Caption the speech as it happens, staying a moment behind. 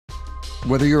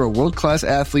Whether you're a world-class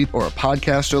athlete or a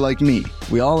podcaster like me,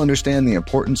 we all understand the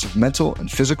importance of mental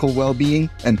and physical well-being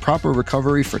and proper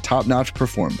recovery for top-notch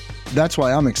performance. That's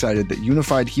why I'm excited that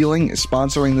Unified Healing is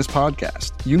sponsoring this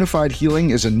podcast. Unified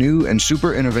Healing is a new and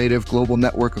super innovative global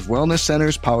network of wellness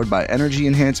centers powered by Energy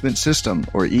Enhancement System,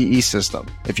 or EE System.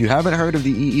 If you haven't heard of the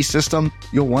EE System,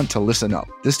 you'll want to listen up.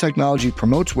 This technology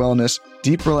promotes wellness,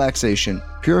 deep relaxation,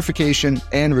 purification,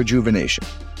 and rejuvenation.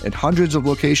 In hundreds of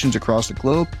locations across the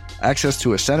globe, access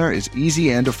to a center is easy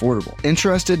and affordable.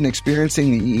 Interested in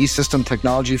experiencing the EE System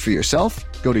technology for yourself?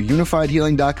 Go to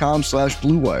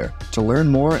unifiedhealing.com/bluewire to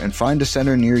learn more and find a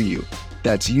center near you.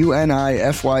 That's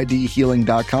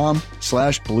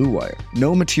unifydhealing.com/bluewire.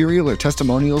 No material or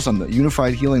testimonials on the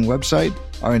Unified Healing website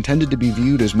are intended to be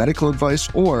viewed as medical advice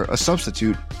or a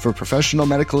substitute for professional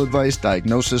medical advice,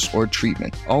 diagnosis, or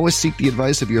treatment. Always seek the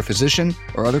advice of your physician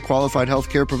or other qualified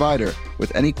healthcare provider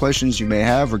with any questions you may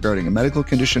have regarding a medical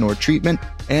condition or treatment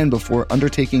and before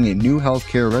undertaking a new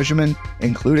healthcare regimen,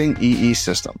 including EE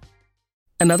System.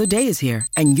 Another day is here,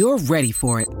 and you're ready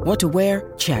for it. What to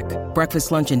wear? Check.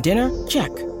 Breakfast, lunch, and dinner? Check.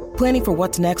 Planning for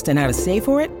what's next and how to save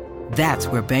for it? That's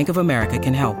where Bank of America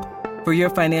can help. For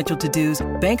your financial to-dos,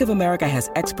 Bank of America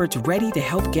has experts ready to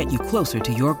help get you closer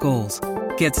to your goals.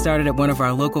 Get started at one of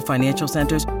our local financial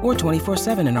centers or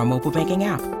 24/7 in our mobile banking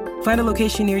app. Find a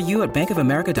location near you at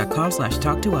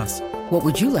bankofamerica.com/talktous. What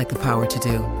would you like the power to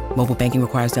do? Mobile banking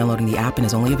requires downloading the app and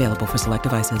is only available for select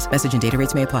devices. Message and data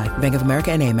rates may apply. Bank of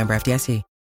America NA, member FDIC.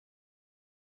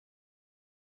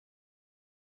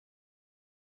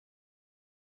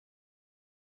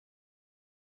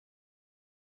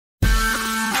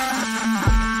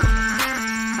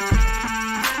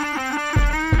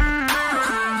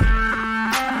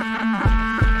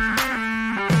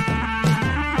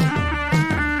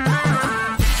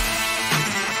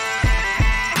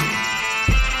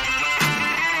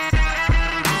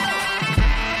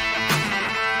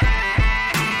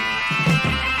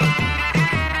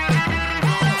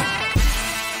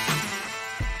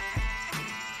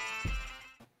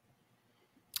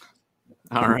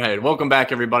 All right. Welcome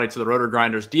back, everybody, to the Rotor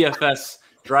Grinders DFS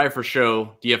Drive for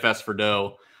Show, DFS for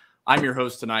Dough. I'm your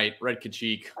host tonight, Red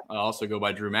Kachik. I also go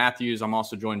by Drew Matthews. I'm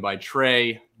also joined by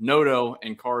Trey. Noto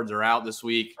and Cards are out this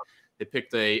week. They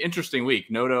picked a interesting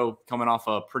week. Noto coming off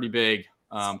a pretty big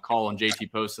call on JT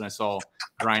Post, and I saw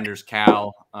Grinders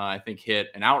Cal, I think, hit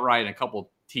an outright and a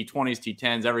couple T20s,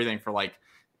 T10s, everything for like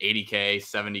 80K,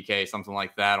 70K, something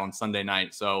like that on Sunday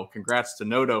night. So congrats to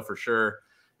Noto for sure.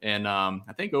 And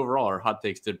I think overall our hot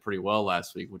takes did pretty well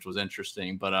last week, which was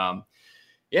interesting. But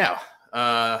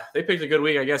they picked a good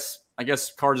week. I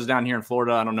guess Cards is down here in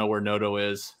Florida. I don't know where Noto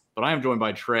is, but I am joined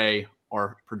by Trey,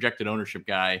 our projected ownership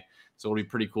guy. So it'll be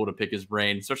pretty cool to pick his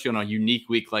brain, especially on a unique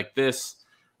week like this.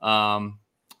 So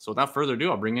without further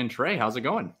ado, I'll bring in Trey. How's it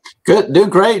going? Good.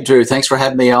 Doing great, Drew. Thanks for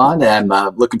having me on. I'm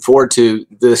looking forward to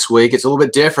this week. It's a little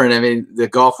bit different. I mean, the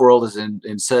golf world is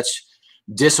in such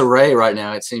disarray right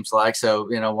now, it seems like. So,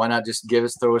 why not just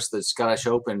throw us the Scottish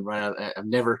Open right out?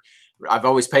 I've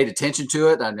always paid attention to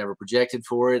it. I've never projected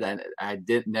for it. And I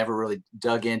never really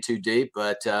dug in too deep,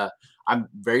 but I'm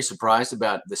very surprised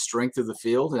about the strength of the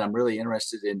field, and I'm really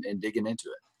interested in digging into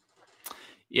it.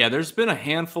 Yeah, there's been a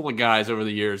handful of guys over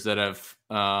the years that have,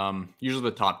 usually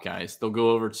the top guys, they'll go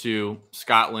over to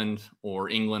Scotland or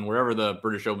England, wherever the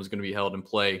British Open is going to be held, and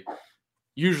play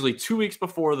usually 2 weeks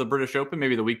before the British Open,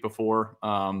 maybe the week before,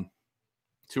 1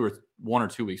 or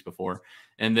 2 weeks before.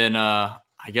 And then I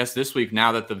guess this week,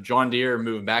 now that the John Deere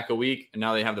moved back a week, and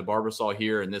now they have the Barbasol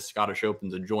here, and this Scottish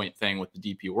Open's a joint thing with the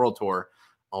DP World Tour,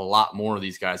 a lot more of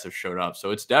these guys have showed up.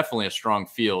 So it's definitely a strong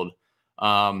field.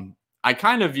 I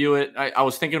kind of view it, I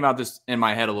was thinking about this in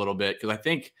my head a little bit, because I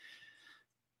think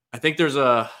there's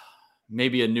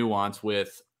maybe a nuance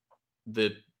with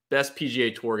the best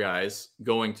PGA Tour guys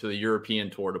going to the European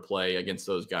Tour to play against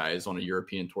those guys on a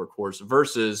European Tour course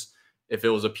versus if it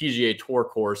was a PGA Tour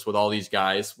course with all these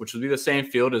guys, which would be the same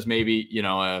field as maybe,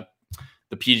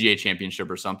 the PGA Championship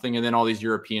or something, and then all these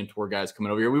European Tour guys coming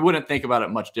over here. We wouldn't think about it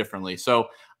much differently. So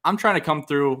I'm trying to come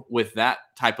through with that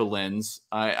type of lens.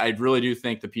 I really do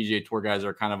think the PGA Tour guys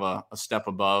are kind of a step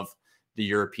above the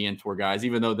European Tour guys,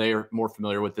 even though they are more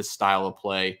familiar with this style of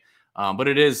play. But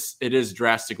it is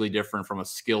drastically different from a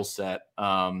skill set,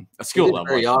 a skill level.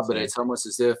 Very odd, but it's almost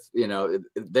as if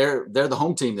they're the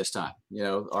home team this time.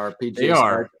 Our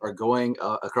PGAs are going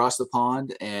across the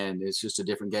pond, and it's just a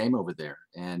different game over there,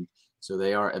 and so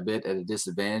they are a bit at a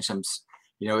disadvantage.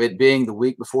 It being the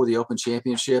week before the Open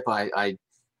Championship,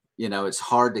 it's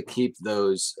hard to keep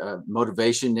those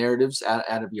motivation narratives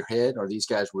out of your head. Are these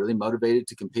guys really motivated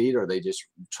to compete? Or are they just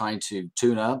trying to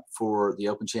tune up for the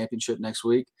Open Championship next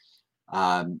week?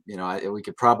 We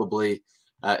could probably,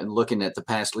 in looking at the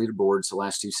past leaderboards the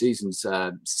last 2 seasons,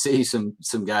 see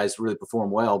some guys really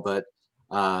perform well. But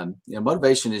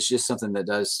motivation is just something that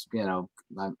does,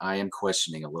 I am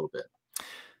questioning a little bit.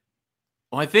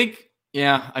 Well, I think,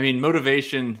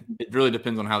 motivation, it really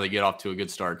depends on how they get off to a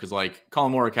good start. Because like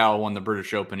Colin Morikawa won the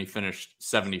British Open, he finished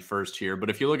 71st here. But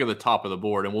if you look at the top of the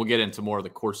board, and we'll get into more of the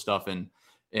course stuff and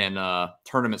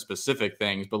tournament specific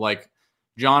things, but like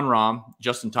Jon Rahm,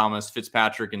 Justin Thomas,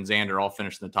 Fitzpatrick, and Xander all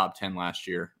finished in the top 10 last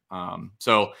year.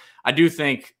 So I do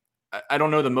think, I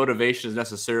don't know the motivation is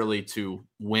necessarily to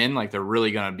win. Like they're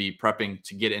really going to be prepping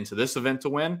to get into this event to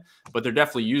win, but they're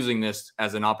definitely using this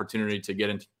as an opportunity to get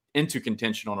into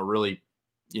contention on a really,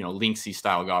 linksy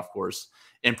style golf course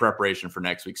in preparation for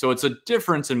next week. So it's a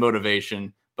difference in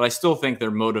motivation, but I still think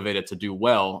they're motivated to do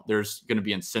well. There's going to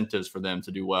be incentives for them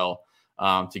to do well,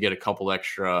 to get a couple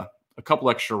extra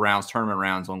rounds, tournament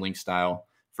rounds on link style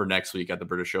for next week at the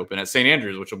British Open at St.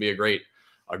 Andrews, which will be a great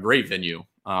venue,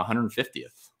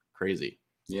 150th. Crazy.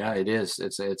 Yeah, it is.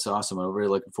 It's awesome. I'm really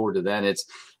looking forward to that. It's,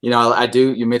 you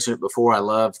mentioned it before. I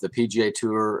love the PGA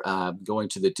Tour, going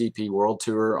to the DP World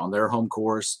Tour on their home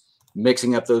course,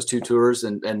 mixing up those 2 tours.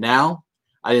 And now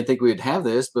I didn't think we'd have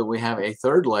this, but we have a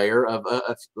third layer of,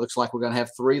 looks like we're going to have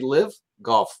 3 live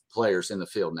golf players in the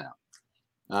field now.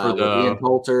 With Ian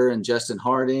Poulter and Justin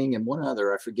Harding and one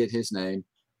other, I forget his name.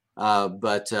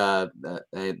 But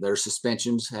their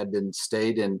suspensions had been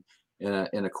stayed in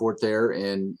a court there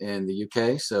in the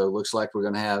UK. So it looks like we're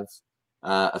going to have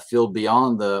a field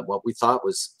beyond what we thought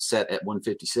was set at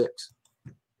 156.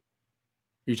 Are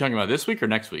you talking about this week or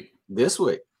next week? This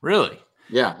week. Really?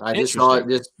 Yeah. I just saw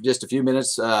it just a few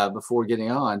minutes before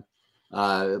getting on.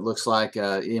 It looks like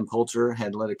Ian Poulter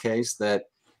had led a case that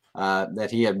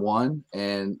he had won,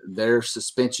 and their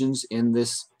suspensions in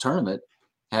this tournament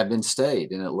have been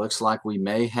stayed. And it looks like we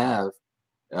may have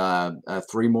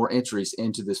 3 more entries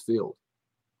into this field.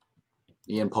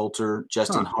 Ian Poulter,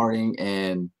 Justin Harding,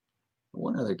 and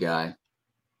one other guy.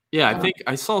 Yeah, I think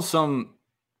I saw some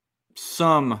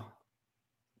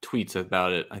tweets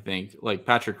about it. I think like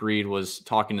Patrick Reed was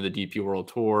talking to the DP World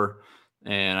Tour,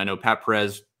 and I know Pat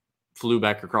Perez flew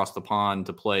back across the pond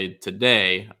to play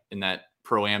today in that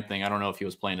Pro-Am thing. I don't know if he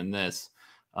was playing in this.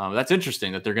 That's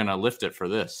interesting that they're going to lift it for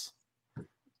this.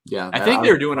 Yeah, I think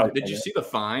they're doing. Did you see the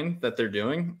fine that they're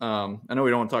doing? I know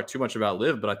we don't want to talk too much about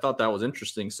LIV, but I thought that was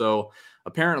interesting. So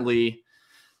apparently,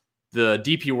 the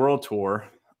DP World Tour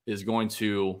is going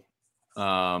to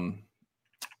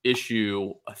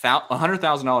issue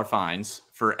 $100,000 fines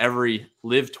for every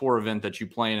LIV Tour event that you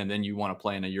play in, and then you want to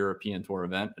play in a European Tour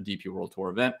event, a DP World Tour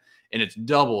event, and it's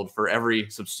doubled for every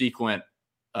subsequent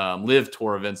LIV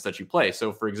Tour events that you play.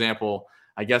 So, for example,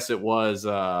 I guess it was.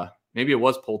 Maybe it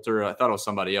was Poulter. I thought it was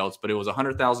somebody else, but it was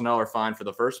 $100,000 fine for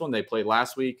the first one they played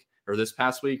last week or this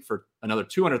past week, for another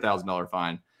 $200,000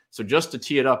 fine. So just to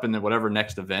tee it up in the whatever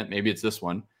next event, maybe it's this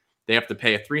one, they have to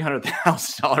pay a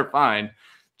 $300,000 fine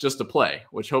just to play,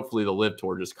 which hopefully the LIV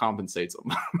Tour just compensates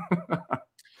them.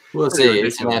 We'll see.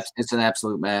 It's an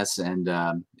absolute mess, and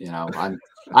I'm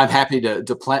happy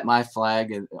to plant my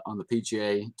flag on the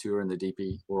PGA Tour and the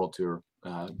DP World Tour.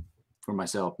 For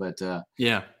myself, but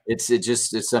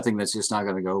it's something that's just not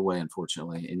going to go away,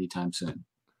 unfortunately, anytime soon.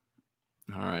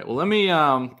 All right. Well,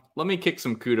 let me kick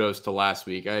some kudos to last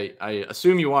week. I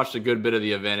assume you watched a good bit of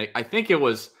the event. I think it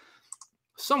was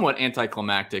somewhat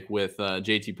anticlimactic with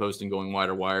JT Poston going wire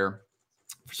to wire,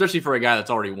 especially for a guy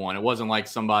that's already won. It wasn't like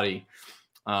somebody,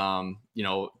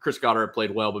 Chris Gotterup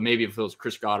played well, but maybe if it was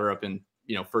Chris Gotterup in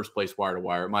first place wire to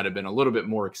wire, it might have been a little bit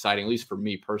more exciting, at least for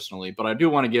me personally. But I do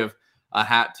want to give a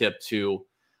hat tip to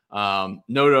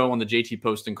Noto on the JT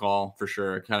Poston call for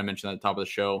sure. I kind of mentioned that at the top of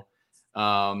the show.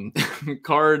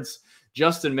 Cards,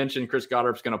 Justin mentioned Chris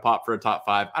Gotterup's going to pop for a top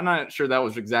 5. I'm not sure that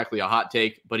was exactly a hot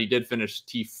take, but he did finish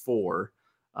T4.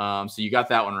 So you got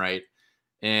that one right.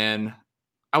 And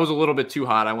I was a little bit too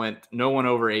hot. I went no one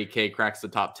over 8K cracks the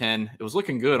top 10. It was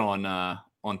looking good on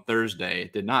Thursday.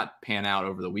 It did not pan out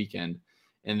over the weekend.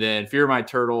 And then Fear the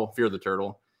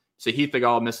Turtle. Sahith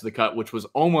Theegala missed the cut, which was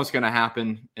almost going to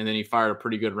happen, and then he fired a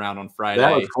pretty good round on Friday.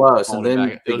 That was close, and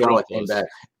then Theegala came back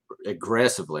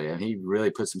aggressively, and he really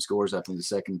put some scores up in the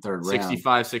second and third round.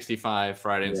 65-65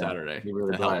 Friday and Saturday. He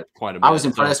really brought quite a bit. I was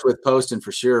impressed with Poston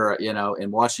for sure.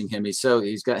 In watching him, he's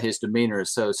got his demeanor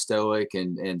is so stoic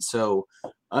and so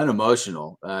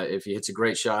unemotional. If he hits a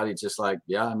great shot, he's just like,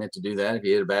 yeah, I meant to do that. If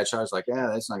he hit a bad shot, it's like, yeah,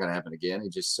 that's not going to happen again.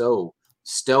 He's just so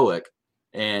stoic,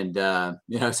 and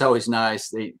it's always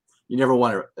nice. You never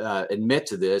want to admit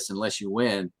to this unless you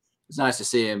win. It's nice to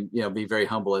see him, be very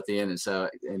humble at the end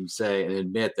and say and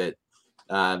admit that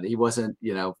he wasn't,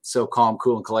 so calm,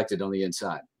 cool, and collected on the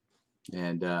inside.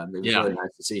 And it was really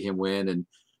nice to see him win. And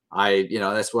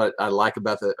that's what I love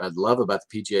about the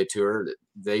PGA Tour.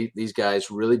 These guys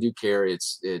really do care.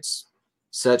 It's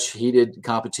such heated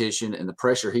competition, and the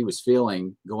pressure he was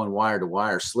feeling going wire to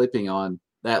wire, slipping on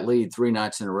that lead 3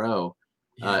 nights in a row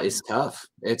is tough.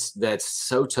 That's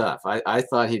so tough. I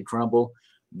thought he'd crumble,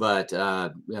 but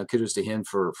kudos to him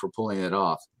for pulling it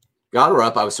off. Goddard,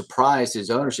 I was surprised his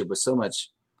ownership was so much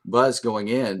buzz going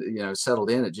in,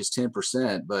 settled in at just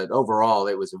 10%, but overall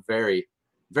it was a very,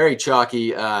 very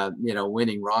chalky,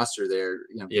 winning roster there,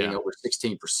 getting over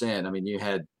 16%. I mean, you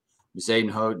had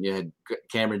Zayden Houghton, you had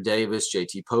Cameron Davis,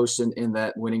 JT Poston in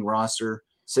that winning roster,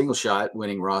 single shot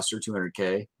winning roster,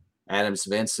 200K, Adam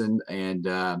Svensson and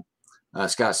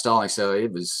Scott Stalling. So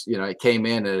it was, it came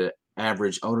in at an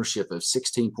average ownership of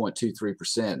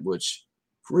 16.23%, which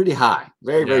pretty high,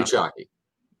 very, very chalky.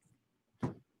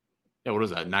 Yeah, what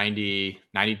is that? 92%,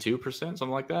 something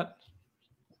like that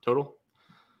total?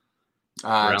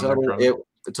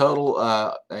 Total,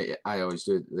 I always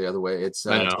do it the other way. It's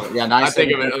I know. I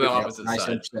think of it on the opposite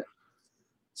side.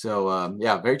 So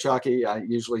very chalky. I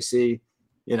usually see,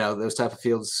 those type of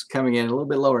fields coming in a little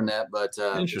bit lower than that, but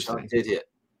interesting. It did hit.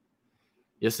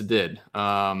 Yes, it did.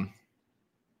 Nothing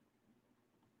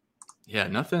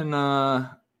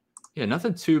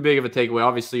too big of a takeaway.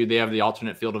 Obviously, they have the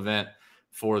alternate field event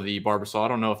for the Barbasol. I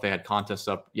don't know if they had contests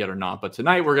up yet or not, but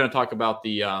tonight we're going to talk about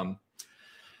the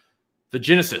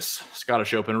Genesis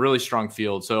Scottish Open, really strong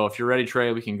field. So if you're ready,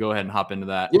 Trey, we can go ahead and hop into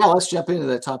that. Yeah, let's jump into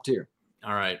that top tier.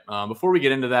 All right. Before we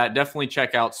get into that, definitely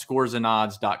check out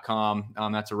scoresandodds.com.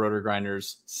 That's a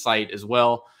RotoGrinders site as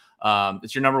well.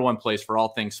 It's your number one place for all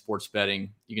things sports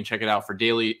betting. You can check it out for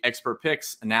daily expert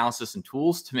picks, analysis, and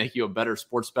tools to make you a better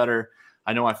sports bettor.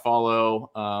 I know I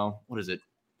follow, what is it?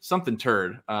 Something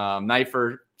Turd.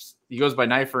 Knifer. He goes by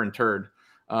Knifer and Turd.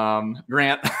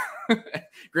 Grant.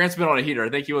 Grant's been on a heater. I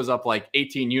think he was up like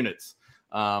 18 units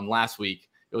last week.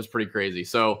 It was pretty crazy.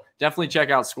 So definitely check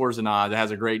out Scores and Odds. It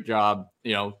has a great job,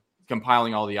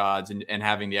 compiling all the odds and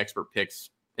having the expert picks,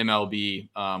 MLB,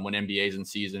 when NBA's in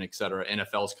season, et cetera.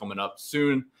 NFL's coming up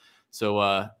soon.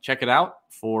 So check it out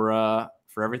for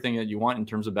everything that you want in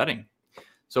terms of betting.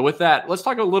 So with that, let's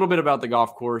talk a little bit about the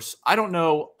golf course. I don't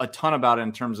know a ton about it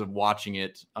in terms of watching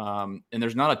it. And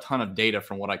there's not a ton of data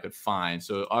from what I could find.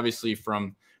 So obviously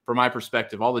from my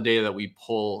perspective, all the data that we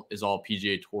pull is all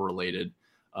PGA Tour related.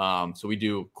 So we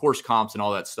do course comps and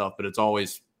all that stuff, but it's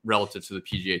always relative to the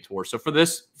PGA Tour. So for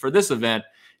this event,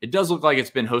 it does look like it's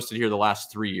been hosted here the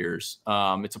last 3 years.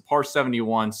 It's a par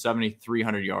 71,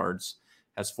 7,300 yards,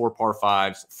 has 4 par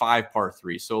 5s, 5 par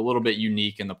 3s. So a little bit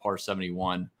unique in the par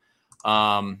 71.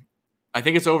 I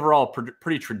think it's overall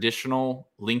pretty traditional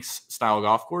links style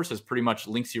golf course. It's pretty much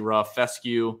linksy rough,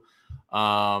 fescue.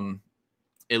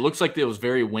 It looks like it was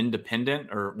very wind dependent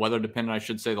or weather dependent, I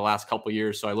should say, the last couple of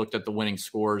years. So I looked at the winning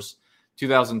scores.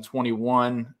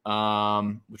 2021,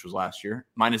 which was last year,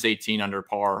 minus 18 under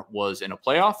par was in a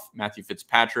playoff. Matthew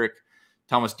Fitzpatrick,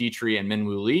 Thomas Dietrich, and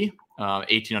Minwoo Lee,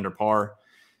 18 under par.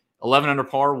 11 under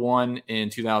par won in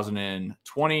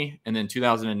 2020, and then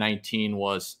 2019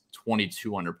 was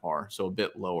 22 under par, so a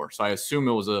bit lower. So I assume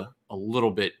it was a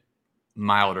little bit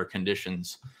milder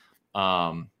conditions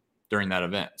during that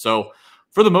event. So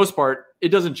for the most part, it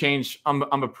doesn't change. I'm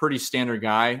a pretty standard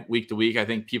guy week to week. I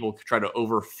think people try to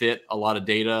overfit a lot of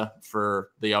data for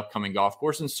the upcoming golf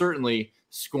course, and certainly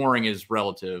scoring is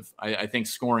relative. I think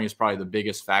scoring is probably the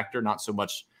biggest factor, not so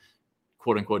much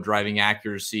quote unquote driving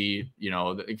accuracy.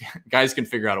 Guys can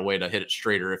figure out a way to hit it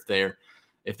straighter if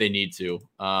they need to,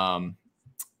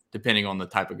 depending on the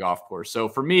type of golf course. So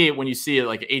for me, when you see it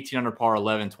like 18 under par,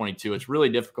 11, 22, it's really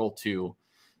difficult to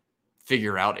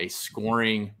figure out a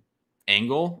scoring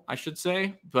angle, I should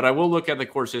say, but I will look at the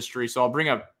course history. So I'll bring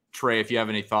up Trey if you have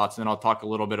any thoughts, and then I'll talk a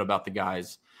little bit about the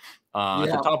guys at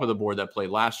the top of the board that played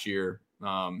last year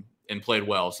and played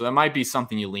well. So that might be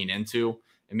something you lean into,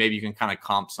 and maybe you can kind of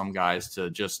comp some guys to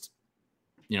just,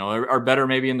 are better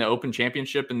maybe in the Open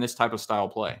Championship in this type of style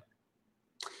play.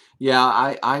 Yeah,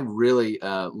 I really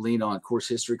lean on course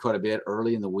history quite a bit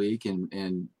early in the week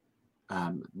and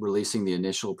releasing the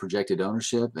initial projected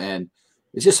ownership. And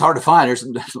it's just hard to find. There's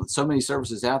so many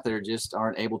services out there just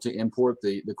aren't able to import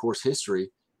the course history.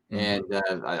 And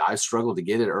I struggled to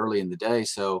get it early in the day.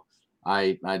 So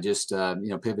I just,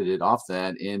 pivoted off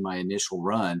that in my initial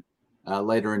run.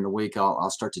 Later in the week, I'll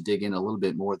start to dig in a little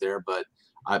bit more there. But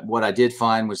what I did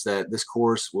find was that this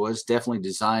course was definitely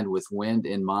designed with wind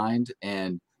in mind.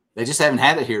 And they just haven't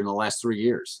had it here in the last 3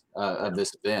 years of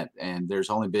this event. And there's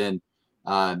only been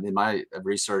in my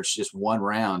research, just one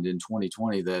round in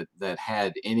 2020 that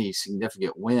had any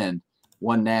significant wind,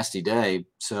 one nasty day.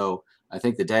 So I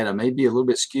think the data may be a little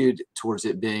bit skewed towards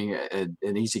it being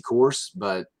an easy course,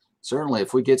 but certainly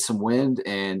if we get some wind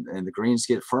and the greens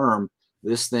get firm,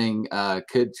 this thing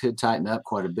could tighten up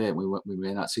quite a bit. We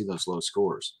may not see those low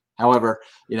scores. However,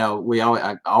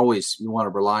 I always want to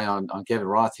rely on Kevin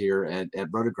Roth here at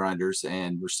Roto Grinders,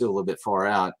 and we're still a little bit far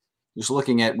out. Just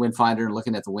looking at Windfinder and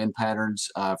looking at the wind patterns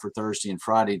for Thursday and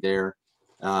Friday there,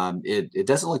 it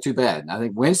doesn't look too bad. I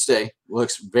think Wednesday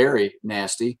looks very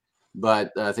nasty,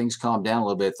 but things calm down a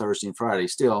little bit Thursday and Friday.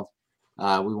 Still,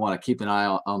 we want to keep an eye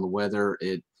on the weather.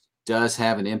 It does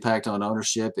have an impact on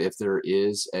ownership if there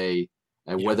is a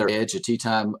weather edge, a tee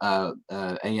time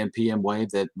AM PM wave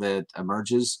that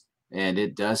emerges, and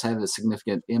it does have a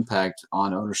significant impact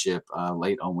on ownership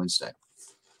late on Wednesday.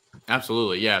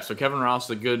 Absolutely, yeah. So Kevin Ross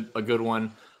is a good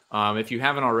one. If you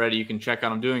haven't already, you can check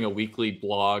out. I'm doing a weekly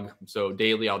blog, so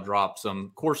daily I'll drop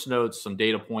some course notes, some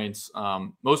data points,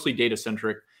 mostly data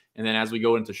centric, and then as we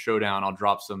go into Showdown, I'll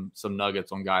drop some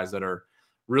nuggets on guys that are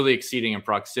really exceeding in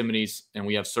proximities, and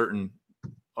we have certain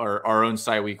our own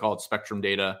site, we call it Spectrum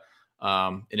Data,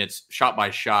 and it's shot by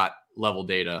shot level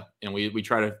data, and we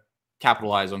try to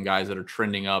capitalize on guys that are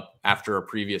trending up after a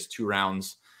previous 2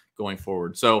 rounds going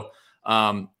forward. So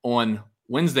on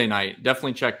Wednesday night,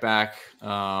 definitely check back.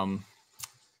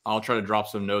 I'll try to drop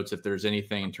some notes if there's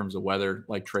anything in terms of weather,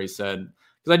 like Trey said,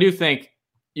 because I do think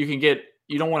you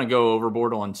don't want to go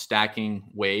overboard on stacking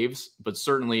waves, but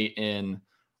certainly in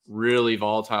really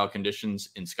volatile conditions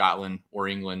in Scotland or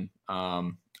England,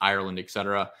 Ireland,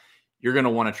 etc., you're going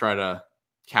to want to try to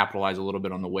capitalize a little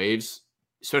bit on the waves,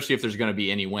 especially if there's going to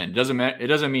be any wind. It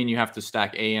doesn't mean you have to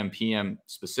stack AM, PM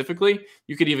specifically.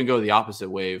 You could even go the opposite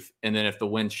wave. And then if the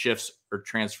wind shifts or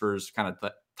transfers kind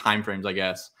of time frames, I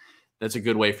guess, that's a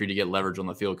good way for you to get leverage on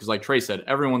the field. Because like Trey said,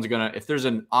 everyone's going to, if there's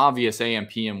an obvious AM,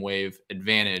 PM wave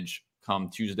advantage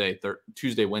come Tuesday,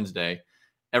 Wednesday,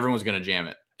 everyone's going to jam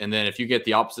it. And then if you get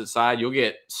the opposite side, you'll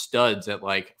get studs at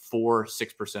like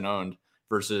 6% owned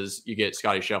versus you get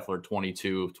Scotty Scheffler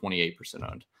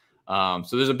 28% owned.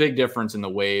 So there's a big difference in the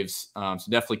waves. So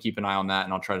definitely keep an eye on that,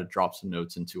 and I'll try to drop some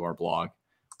notes into our blog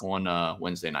on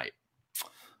Wednesday night.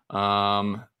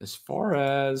 As far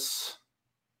as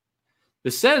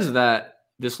this says that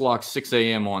this locks 6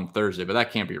 a.m. on Thursday, but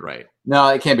that can't be right. No,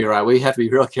 it can't be right. We have to be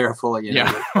real careful.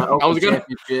 Yeah.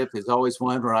 Championship is always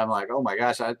one where I'm like, oh my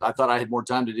gosh, I thought I had more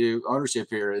time to do ownership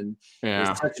here, and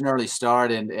it's such an early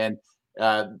start. And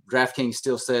DraftKings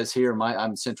still says here,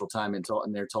 I'm Central Time in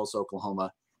near Tulsa,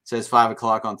 Oklahoma. Says 5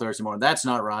 o'clock on Thursday morning. That's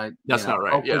not right. That's not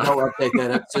right. Yeah. Don't update that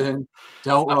up soon.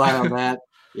 Don't rely on that.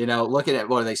 Looking at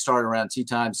they start around tee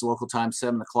times, local time,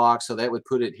 7 o'clock. So that would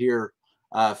put it here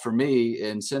for me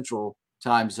in Central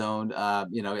Time Zone,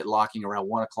 it locking around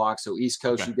 1 o'clock. So East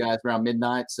Coast, You guys around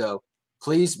midnight. So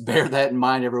please bear that in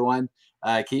mind, everyone.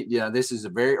 This is a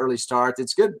very early start.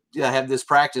 It's good to have this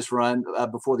practice run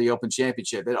before the Open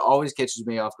Championship. It always catches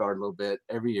me off guard a little bit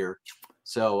every year.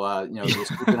 So, just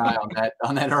keep an eye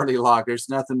on that early lock. There's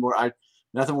nothing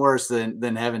worse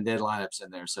than having dead lineups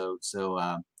in there. So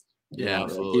keep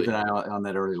an eye on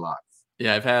that early lock.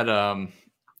 Yeah.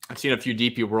 I've seen a few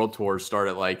DP World Tours start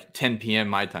at like 10 p.m.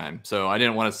 my time. So I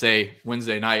didn't want to say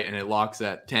Wednesday night and it locks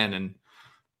at 10 and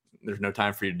there's no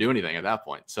time for you to do anything at that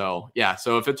point. So yeah.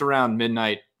 So if it's around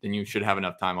midnight, then you should have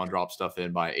enough time. I'll drop stuff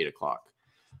in by 8 o'clock.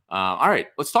 All right.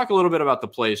 Let's talk a little bit about the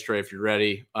plays, Trey, if you're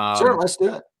ready. Sure. Let's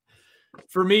do it.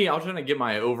 For me, I was trying to get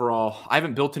my overall. I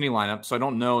haven't built any lineup, so I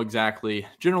don't know exactly.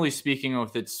 Generally speaking,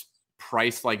 if it's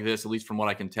priced like this, at least from what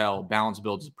I can tell, balanced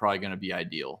builds is probably going to be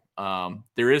ideal.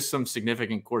 There is some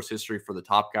significant course history for the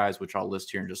top guys, which I'll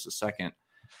list here in just a second.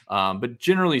 But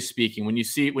generally speaking, when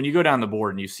you go down the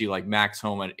board and you see like Max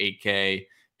Homa at 8K,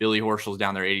 Billy Horschel's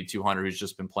down there 8,200, who's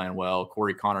just been playing well,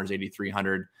 Corey Connors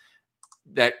 8,300.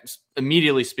 That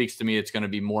immediately speaks to me it's going to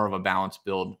be more of a balanced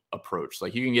build approach.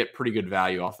 Like you can get pretty good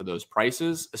value off of those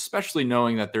prices, especially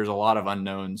knowing that there's a lot of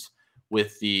unknowns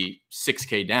with the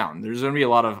 6K down. There's going to be a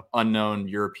lot of unknown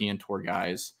European Tour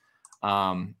guys.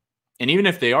 And even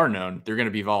if they are known, they're going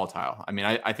to be volatile. I mean,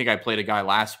 I think I played a guy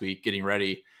last week getting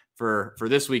ready for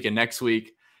this week and next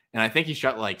week. And I think he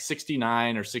shot like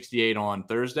 69 or 68 on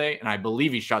Thursday. And I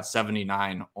believe he shot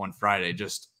 79 on Friday.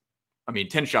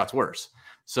 10 shots worse.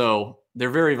 So they're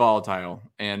very volatile,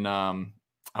 and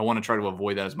I want to try to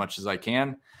avoid that as much as I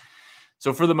can.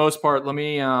 So for the most part, let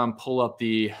me pull up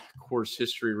the course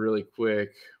history really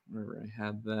quick. Wherever I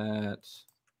had that.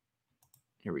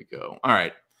 Here we go. All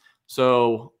right.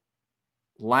 So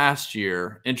last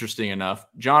year, interesting enough,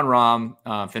 John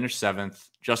Rahm finished 7th.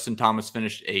 Justin Thomas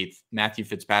finished 8th. Matthew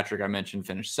Fitzpatrick, I mentioned,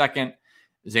 finished 2nd.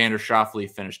 Xander Schauffele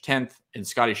finished 10th. And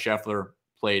Scotty Scheffler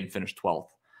played and finished 12th.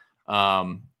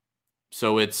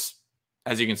 So it's,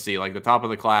 as you can see, like the top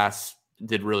of the class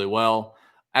did really well.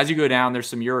 As you go down, there's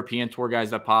some European Tour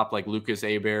guys that pop, like Lucas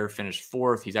Hebert finished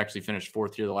 4th. He's actually finished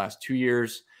 4th here the last 2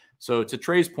 years. So to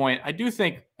Trey's point, I do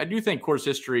think course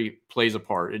history plays a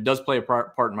part. It does play a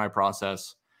part in my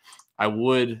process. I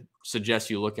would suggest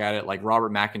you look at it like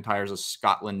Robert McIntyre is a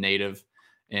Scotland native,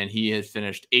 and he has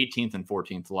finished 18th and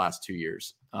 14th the last 2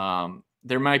 years.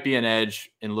 There might be an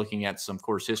edge in looking at some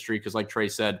course history because, like Trey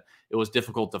said, it was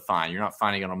difficult to find. You're not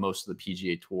finding it on most of the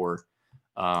PGA Tour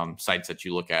sites that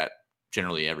you look at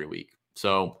generally every week.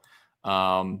 So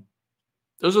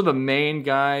those are the main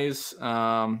guys.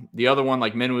 The other one,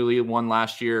 like Minwoo Lee, won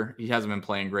last year. He hasn't been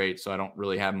playing great, so I don't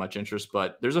really have much interest.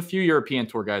 But there's a few European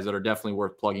Tour guys that are definitely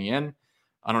worth plugging in.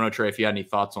 I don't know, Trey, if you had any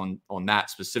thoughts on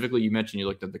that specifically. You mentioned you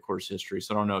looked at the course history,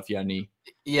 so I don't know if you had any.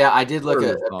 Yeah, I did look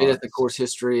a bit at the course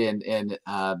history, and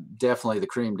definitely the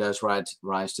cream does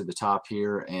rise to the top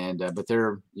here. And but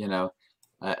they're,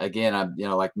 again, I'm,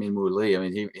 like Minwoo Lee. I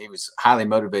mean, he was highly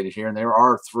motivated here, and there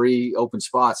are 3 open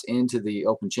spots into the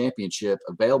Open Championship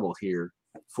available here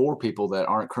for people that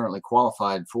aren't currently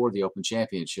qualified for the Open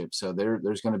Championship. So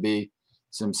there's going to be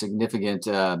some significant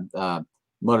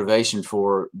motivation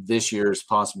for this year's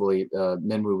possibly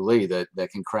Minwoo Lee that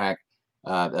can crack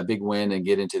a big win and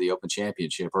get into the Open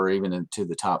Championship or even into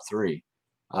the top 3.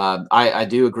 I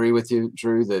do agree with you,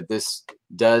 Drew, that this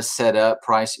does set up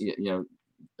price,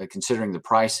 considering the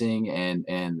pricing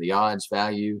and the odds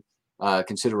value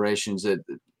considerations, that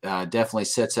definitely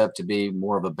sets up to be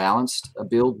more of a balanced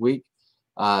build week,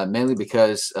 mainly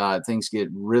because things get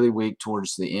really weak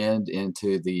towards the end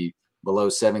into the below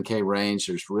 7K range.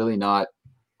 There's really not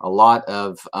a lot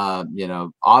of,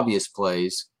 obvious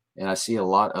plays, and I see a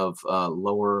lot of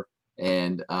lower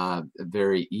and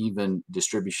very even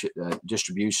distribution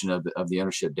of the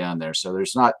ownership down there. So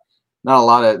there's not a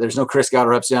lot of, there's no Chris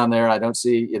Gotterups down there. I don't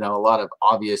see, a lot of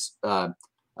obvious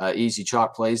easy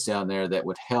chalk plays down there that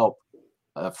would help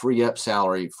free up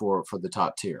salary for the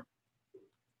top tier.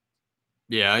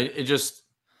 Yeah, it just,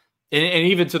 and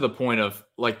even to the point of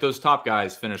like those top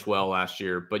guys finished well last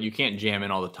year, but you can't jam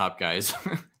in all the top guys.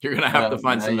 You're going to have to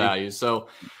find some value. So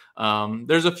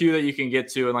there's a few that you can get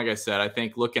to. And like I said, I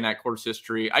think looking at course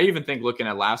history, I even think looking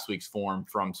at last week's form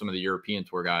from some of the European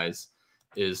Tour guys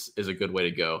is a good way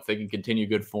to go. If they can continue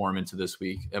good form into this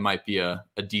week, it might be a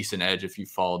decent edge if you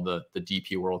followed the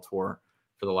DP World Tour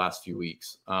for the last few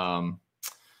weeks.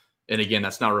 And again,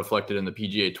 that's not reflected in the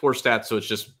PGA Tour stats.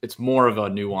 So it's more of a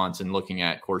nuance in looking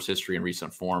at course history and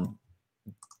recent form,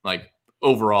 like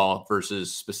overall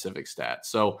versus specific stats.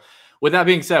 So with that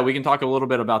being said, we can talk a little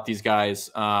bit about these guys.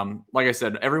 Like I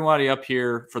said, everybody up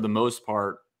here for the most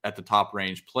part at the top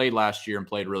range played last year and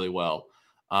played really well.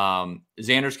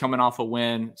 Xander's coming off a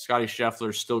win. Scotty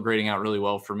Scheffler's still grading out really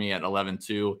well for me at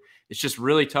 11-2. It's just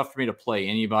really tough for me to play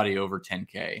anybody over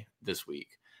 10K this week.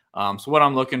 So what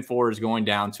I'm looking for is going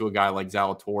down to a guy like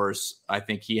Zalatoris. I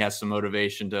think he has some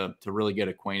motivation to really get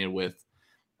acquainted with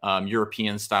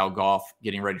European style golf,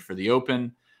 getting ready for the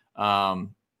Open.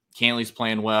 Cantley's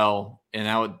playing well, and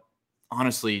I would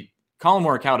honestly, Colin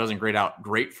Morikawa doesn't grade out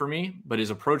great for me, but his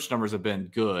approach numbers have been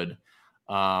good.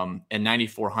 And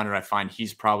 9,400, I find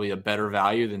he's probably a better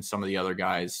value than some of the other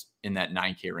guys in that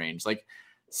 9K range. Like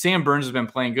Sam Burns has been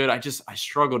playing good. I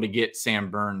struggle to get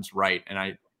Sam Burns right,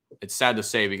 and it's sad to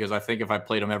say because I think if I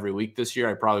played him every week this year,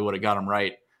 I probably would have got him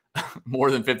right more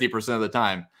than 50% of the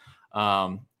time.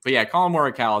 But yeah, Colin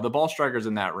Morikawa, the ball strikers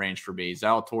in that range for me.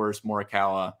 Zalatoris,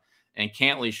 Morikawa, and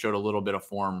Cantley showed a little bit of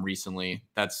form recently.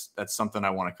 That's something I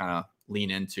want to kind of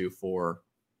lean into for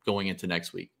going into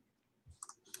next week.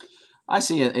 I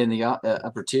see in the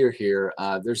upper tier here,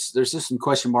 there's just some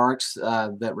question marks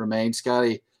that remain.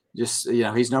 Scotty, just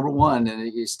he's number 1 and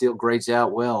he still grades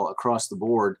out well across the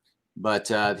board. But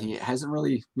he hasn't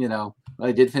really, well,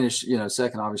 he did finish,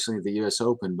 second, obviously, at the U.S.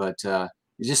 Open, but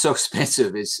he's just so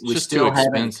expensive. We still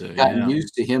haven't gotten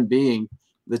used to him being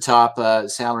the top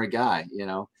salary guy,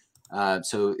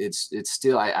 So it's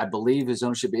still, I believe his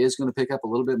ownership is going to pick up a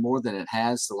little bit more than it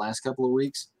has the last couple of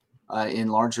weeks in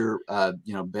larger,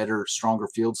 better, stronger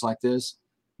fields like this.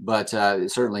 But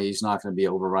certainly he's not going to be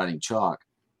overriding chalk.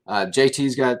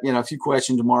 JT's got, a few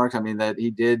questions to mark. I mean, that he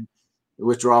did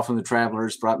withdraw from the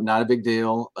Travelers, probably not a big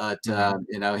deal, but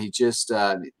he just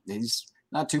he's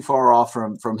not too far off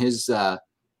from his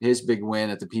big win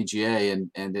at the PGA,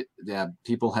 and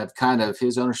people have kind of,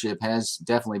 his ownership has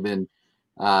definitely been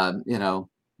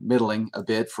middling a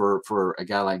bit for a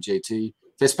guy like JT.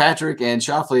 Fitzpatrick and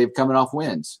Schauffele coming off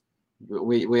wins.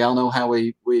 We all know how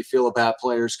we feel about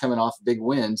players coming off big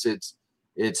wins.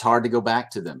 It's hard to go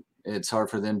back to them. It's hard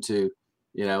for them to,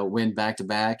 win back to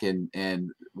back.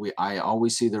 And I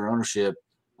always see their ownership,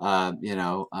 have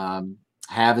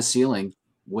a ceiling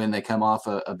when they come off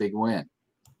a big win.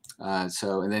 And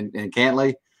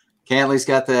Cantley's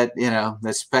got that,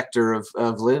 that specter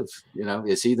of Liv.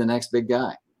 Is he the next big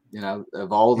guy?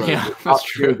 Of all the top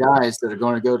tier guys that are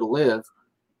going to go to Liv,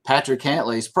 Patrick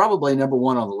Cantley is probably number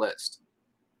one on the list.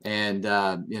 And,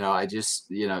 I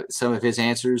just, some of his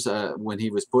answers when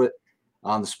he was put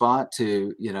on the spot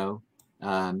to,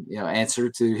 answer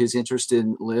to his interest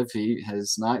in Liv, he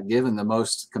has not given the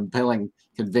most compelling,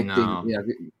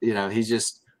 convicting, he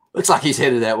just looks like he's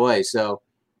headed that way. So,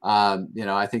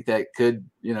 I think that could,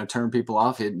 turn people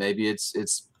off. Maybe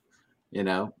it's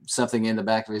something in the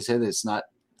back of his head that's not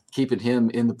keeping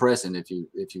him in the present, if you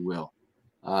will.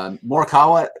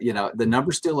 Morikawa, the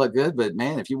numbers still look good, but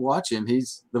man, if you watch him,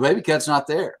 the baby cut's not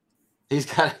there. He's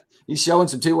showing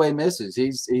some two-way misses.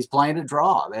 He's playing a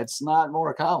draw. That's not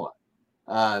Morikawa.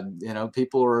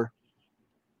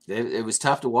 It was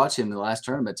tough to watch him in the last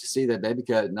tournament to see that baby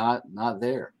cut not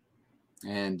there.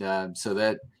 And so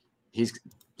that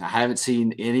I haven't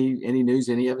seen any news,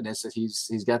 any evidence that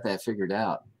he's got that figured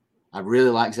out. I really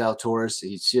like Zalatoris.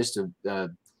 He's just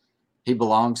he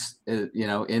belongs,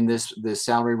 in this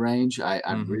salary range. I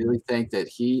really think that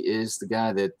he is the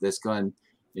guy that's going,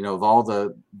 of all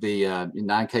the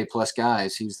 9K plus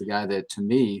guys, he's the guy that to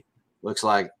me looks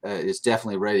like is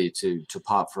definitely ready to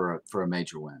pop for a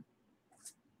major win.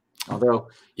 Although,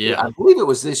 I believe it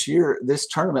was this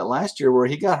tournament last year where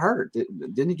he got hurt.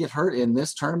 Didn't he get hurt in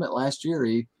this tournament last year?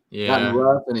 He got in the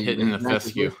rough and he hit in the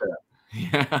fescue.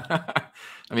 Yeah.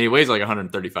 I mean, he weighs like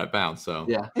 135 pounds. So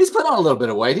yeah, he's put on a little bit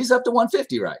of weight. He's up to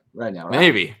 150 right now.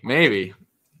 Right? Maybe.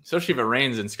 Especially if it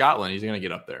rains in Scotland, he's going to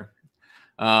get up there.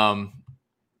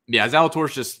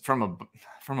 Zalatoris just from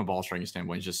a ball striking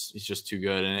standpoint, he's just too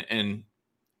good. And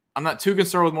I'm not too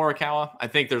concerned with Morikawa. I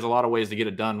think there's a lot of ways to get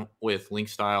it done with link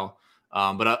style.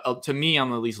 But to me,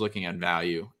 I'm at least looking at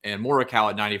value. And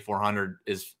Morikawa at 9,400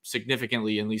 is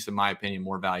significantly, at least in my opinion,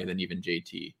 more value than even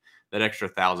JT. That extra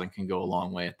 1,000 can go a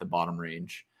long way at the bottom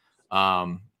range.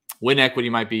 Win equity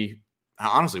probably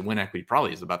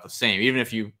is about the same. Even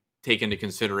if you take into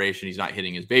consideration he's not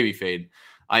hitting his baby fade,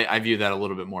 I view that a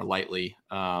little bit more lightly.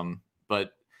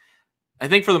 But I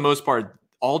think for the most part,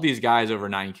 all these guys over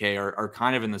 9K are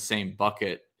kind of in the same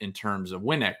bucket in terms of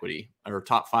win equity or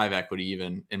top 5 equity,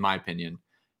 even in my opinion.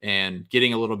 And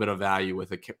getting a little bit of value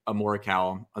with a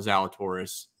Morikawa, a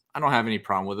Zalatoris, I don't have any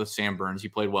problem with it. Sam Burns, he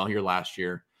played well here last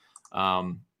year.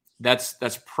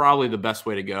 That's probably the best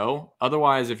way to go.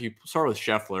 Otherwise, if you start with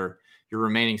Scheffler, your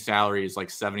remaining salary is like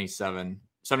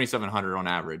 7,700 on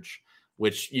average,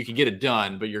 which you can get it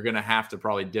done, but you're going to have to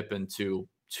probably dip into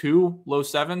 2 low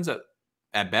 7s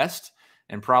at best,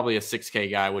 and probably a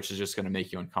 6K guy, which is just going to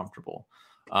make you uncomfortable.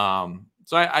 So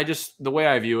I just, the way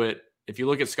I view it, if you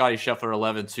look at Scotty Scheffler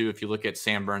 11-2, if you look at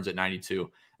Sam Burns at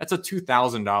 92, that's a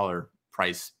 $2,000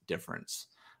 price difference.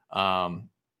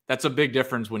 That's a big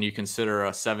difference when you consider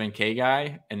a 7K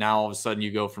guy, and now all of a sudden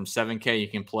you go from 7K, you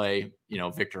can play,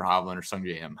 Victor Hovland or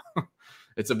Sungjae Im.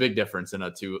 It's a big difference in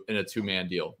a two-man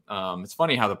deal. It's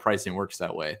funny how the pricing works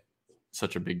that way.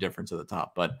 Such a big difference at the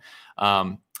top, but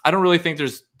I don't really think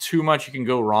there's too much you can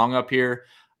go wrong up here.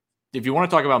 If you want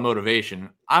to talk about motivation,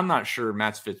 I'm not sure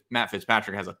Matt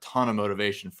Fitzpatrick has a ton of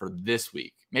motivation for this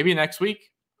week. Maybe next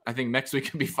week. I think next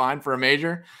week could be fine for a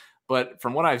major. But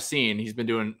from what I've seen, he's been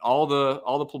doing all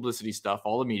the publicity stuff,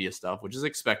 all the media stuff, which is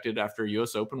expected after a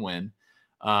U.S. Open win.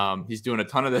 He's doing a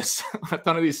ton of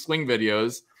these swing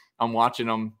videos. I'm watching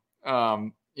him,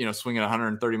 swinging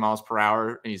 130 miles per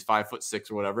hour, and he's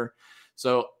 5'6" or whatever.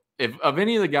 So if of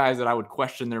any of the guys that I would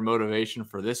question their motivation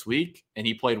for this week, and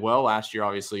he played well last year,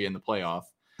 obviously in the playoff,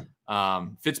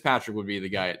 Fitzpatrick would be the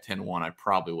guy at 10-1 I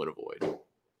probably would avoid.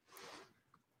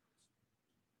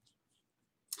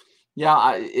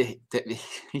 Yeah, he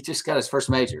just got his first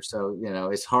major, so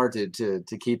it's hard to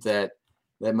keep that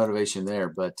motivation there.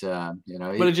 But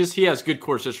he has good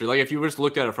course history. Like if you just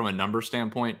looked at it from a number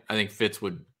standpoint, I think Fitz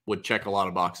would check a lot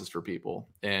of boxes for people.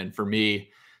 And for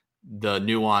me, the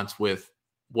nuance with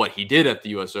what he did at the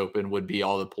U.S. Open would be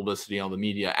all the publicity, all the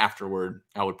media afterward.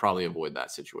 I would probably avoid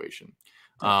that situation.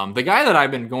 The guy that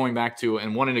I've been going back to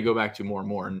and wanting to go back to more and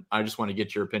more, and I just want to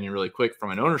get your opinion really quick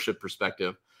from an ownership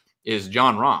perspective, is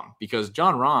Jon Rahm, because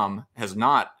Jon Rahm has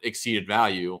not exceeded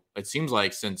value. It seems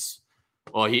like since,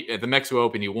 at the Mexico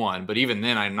Open he won, but even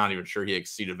then I'm not even sure he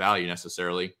exceeded value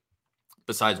necessarily,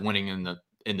 besides winning in the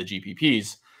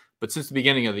GPPs. But since the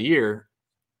beginning of the year,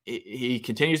 he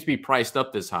continues to be priced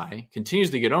up this high,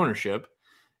 continues to get ownership,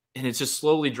 and it's just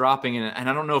slowly dropping. And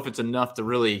I don't know if it's enough to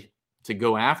really to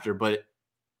go after, but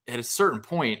at a certain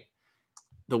point,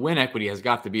 the win equity has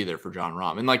got to be there for Jon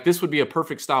Rahm. And like, this would be a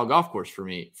perfect style golf course for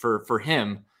me, for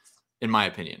him, in my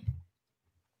opinion.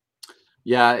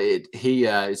 Yeah,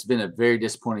 it's been a very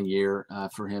disappointing year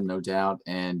for him, no doubt.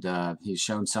 And he's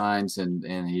shown signs, and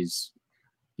he's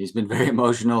been very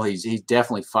emotional. He's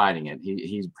definitely fighting it.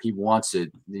 He wants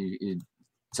it.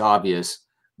 It's obvious.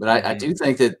 But I do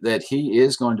think that he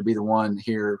is going to be the one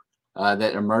here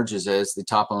that emerges as the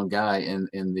top owned guy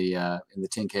in the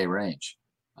 10K range.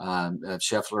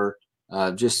 Scheffler,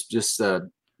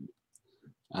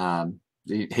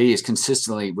 he has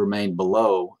consistently remained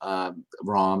below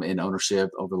Rahm in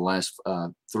ownership over the last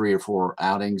 3 or 4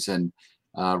 outings, and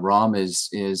Rahm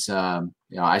is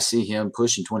I see him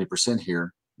pushing 20%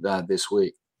 here this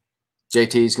week.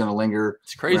 JT is going to linger.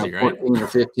 It's crazy, right? 14 or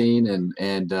 15,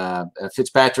 and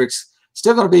Fitzpatrick's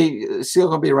still going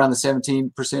to be around the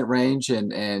 17% range,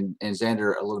 and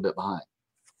Xander a little bit behind.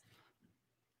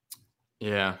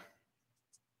 Yeah.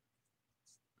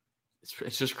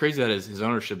 It's just crazy that his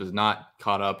ownership is not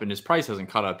caught up, and his price hasn't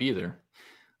caught up either.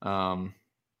 I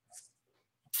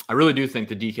really do think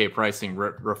the DK pricing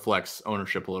reflects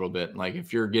ownership a little bit. Like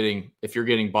if you're getting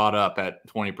bought up at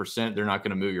 20%, they're not going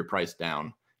to move your price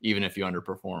down, even if you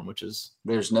underperform, which is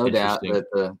there's no doubt that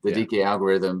the DK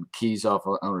algorithm keys off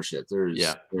of ownership.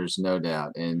 There's no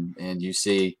doubt, and you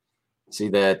see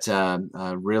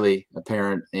that really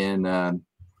apparent in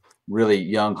really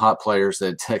young hot players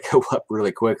that go up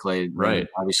really quickly. Right. And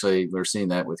obviously, we're seeing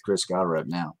that with Chris Gotterup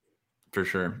now. For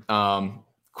sure.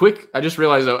 I just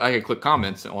realized I could click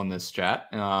comments on this chat.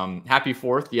 Happy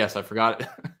 4th. Yes, I forgot.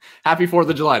 Happy 4th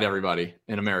of July to everybody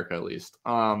in America, at least.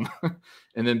 And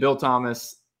then Bill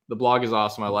Thomas, the blog is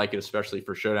awesome. I like it, especially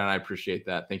for Showdown. I appreciate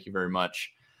that. Thank you very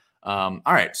much. All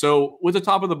right. So with the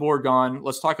top of the board gone,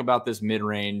 let's talk about this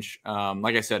mid-range.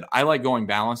 Like I said, I like going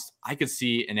balanced. I could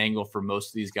see an angle for most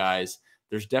of these guys.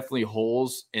 There's definitely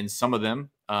holes in some of them.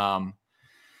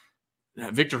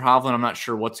 Victor Hovland, I'm not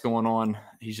sure what's going on.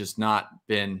 He's just not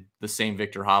been the same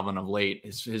Victor Hovland of late.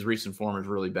 His recent form is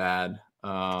really bad.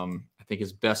 I think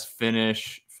his best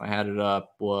finish, if I had it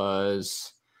up,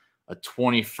 was a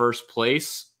 21st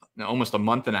place almost a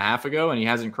month and a half ago, and he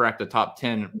hasn't cracked the top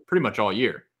 10 pretty much all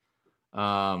year.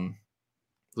 At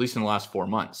least in the last 4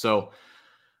 months. So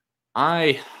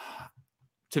I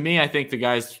think the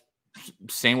guy's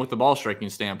same with the ball striking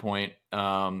standpoint.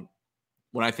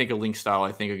 When I think of link style,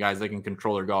 I think of guys that can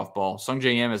control their golf ball.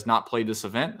 Sungjae Im has not played this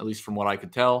event, at least from what I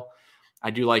could tell.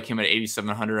 I do like him at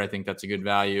 8,700. I think that's a good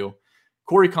value.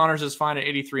 Corey Connors is fine at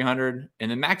 8,300.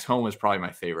 And then Max Homa is probably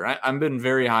my favorite. I've been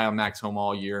very high on Max Homa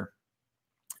all year.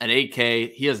 At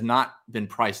 8K, he has not been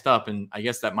priced up, and I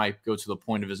guess that might go to the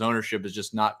point of his ownership has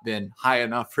just not been high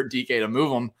enough for DK to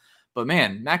move him. But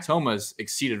man, Max Homa's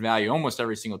exceeded value almost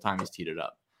every single time he's teed it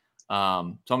up.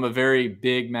 So I'm a very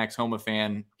big Max Homa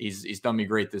fan. He's done me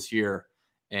great this year.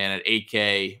 And at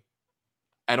 8K,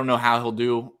 I don't know how he'll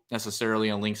do necessarily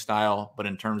in link style, but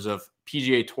in terms of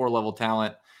PGA Tour level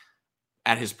talent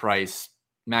at his price,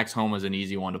 Max Homa is an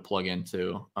easy one to plug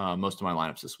into most of my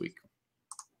lineups this week.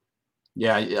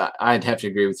 Yeah, I'd have to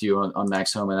agree with you on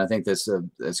Max Homa. And I think that's going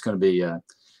to be a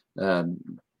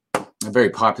very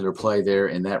popular play there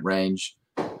in that range.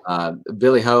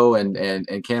 Billy Ho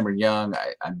and Cameron Young,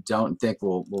 I don't think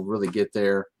we'll really get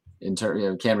there. In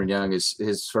terms, Cameron Young is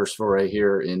his first foray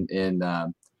here in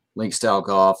link style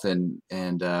golf, and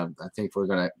I think we're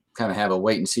going to kind of have a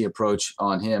wait and see approach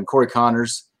on him. Corey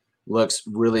Connors looks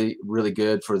really, really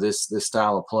good for this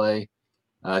style of play.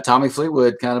 Tommy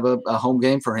Fleetwood, kind of a home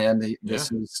game for him.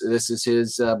 This is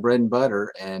his bread and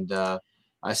butter, and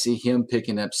I see him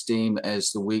picking up steam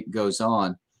as the week goes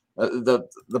on. The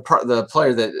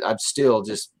player that I still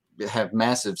just have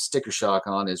massive sticker shock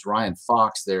on is Ryan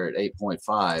Fox there at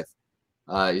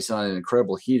 8.5. He's on an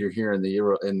incredible heater here in the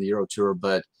Euro Tour,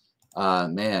 but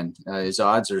his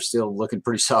odds are still looking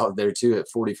pretty solid there too at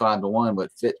 45-1,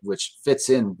 which fits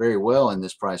in very well in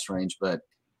this price range, but.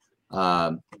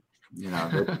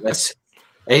 That's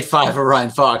 8.5 for Ryan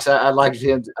Fox. I like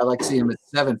him. I like to see him at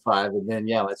 7.5, and then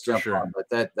let's jump on. But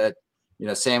that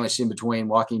sandwiched in between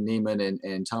Joaquin Niemann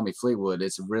and Tommy Fleetwood,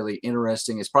 it's really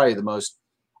interesting. It's probably the most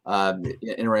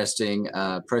interesting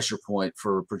pressure point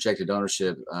for projected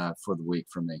ownership for the week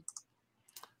for me.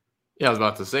 Yeah, I was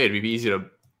about to say it'd be easy to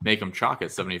make him chalk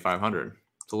at 7,500.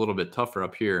 It's a little bit tougher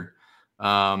up here.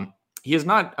 He has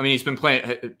not. I mean, he's been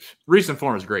playing. Recent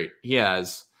form is great. He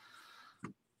has.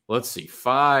 let's see,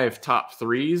 5 top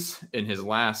 3s in his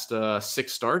last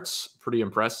 6 starts. Pretty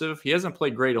impressive. He hasn't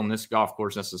played great on this golf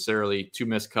course necessarily. 2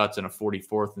 missed cuts and a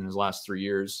 44th in his last 3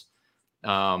 years.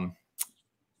 But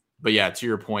yeah, to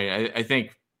your point, I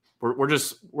think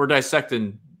we're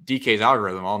dissecting DK's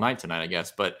algorithm all night tonight, I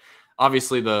guess. But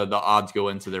obviously the odds go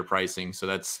into their pricing, so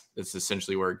that's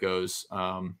essentially where it goes.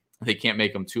 They can't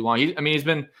make him too long. He's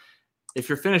been, if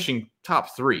you're finishing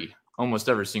top 3 almost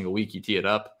every single week, you tee it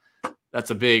up. That's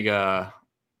a big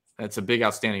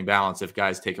outstanding balance if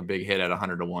guys take a big hit at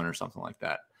 100 to 1 or something like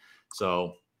that.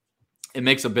 So it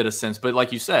makes a bit of sense. But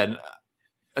like you said,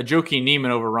 a Joaquin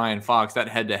Niemann over Ryan Fox, that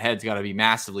head-to-head's got to be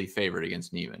massively favored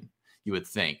against Niemann, you would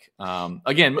think.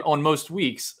 Again, on most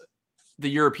weeks, the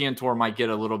European Tour might get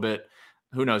a little bit,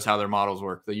 who knows how their models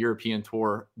work. The European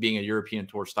Tour, being a European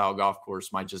Tour style golf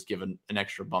course, might just give an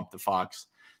extra bump to Fox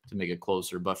to make it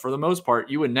closer. But for the most part,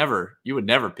 you would never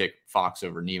pick Fox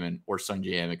over Niemann or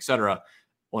Sungjae, et cetera,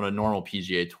 on a normal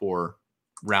PGA Tour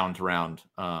round to round,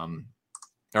 or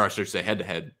I should say head to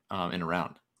head in a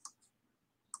round.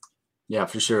 Yeah,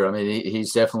 for sure. I mean,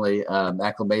 he's definitely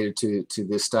acclimated to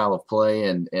this style of play,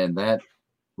 and that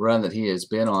run that he has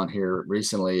been on here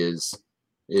recently is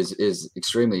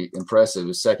extremely impressive.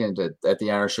 His second at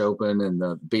the Irish Open and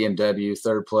the BMW,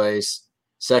 third place,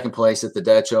 second place at the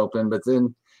Dutch Open, but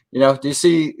then, do you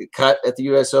see cut at the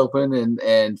U.S. Open and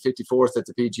 54th at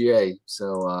the PGA?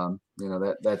 So,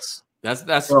 that's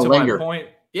to my point.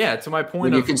 Yeah, to my point.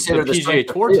 When you consider the PGA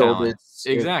Tour talent,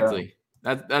 exactly.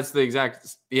 That's the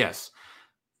exact yes.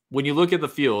 When you look at the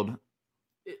field,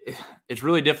 it's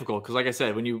really difficult because, like I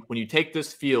said, when you take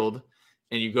this field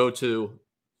and you go to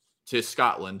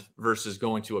Scotland versus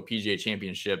going to a PGA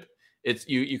Championship, it's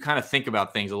you kind of think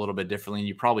about things a little bit differently, and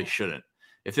you probably shouldn't.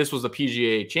 If this was a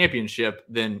PGA Championship,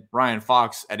 then Ryan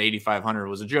Fox at 8,500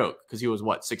 was a joke because he was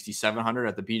 6,700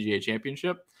 at the PGA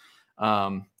Championship.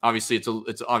 Obviously,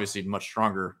 it's obviously much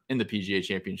stronger in the PGA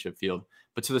Championship field.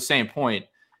 But to the same point,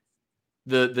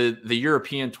 the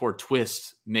European Tour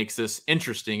twist makes this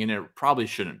interesting, and it probably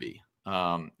shouldn't be.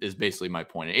 Is basically my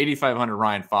point. At 8,500,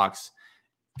 Ryan Fox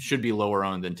should be lower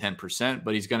owned than 10%,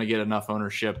 but he's going to get enough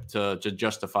ownership to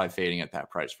justify fading at that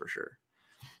price for sure.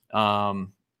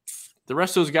 The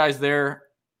rest of those guys there,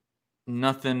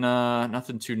 nothing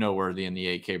too noteworthy in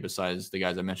the 8K besides the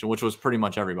guys I mentioned, which was pretty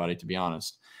much everybody, to be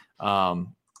honest.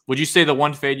 Would you say the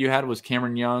one fade you had was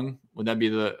Cameron Young? Would that be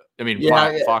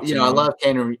Fox? I love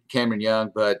Cameron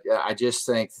Young, but I just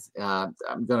think I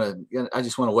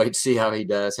just want to wait to see how he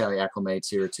does, how he acclimates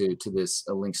here to this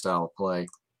link style of play.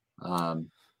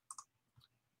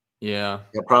 Yeah,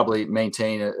 he'll probably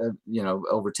maintain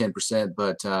over 10%,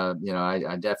 but I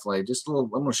definitely I'm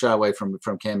going to shy away from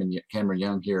Cameron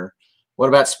Young here. What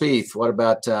about Spieth? What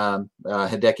about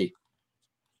Hideki?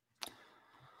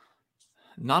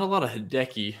 Not a lot of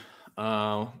Hideki.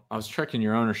 I was checking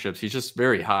your ownerships. He's just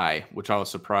very high, which I was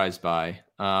surprised by.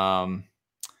 And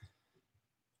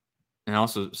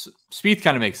also, Spieth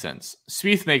kind of makes sense.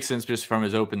 Spieth makes sense just from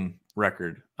his open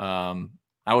record. I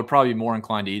would probably be more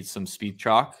inclined to eat some Spieth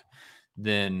chalk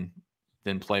than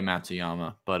play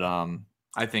Matsuyama. But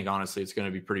I think, honestly, it's going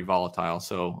to be pretty volatile.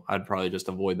 So I'd probably just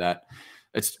avoid that.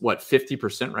 It's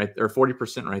 50% right there, or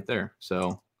 40% right there.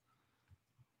 So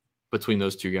between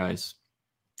those two guys.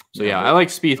 So yeah, I like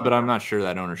Spieth, but I'm not sure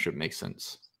that ownership makes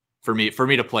sense for me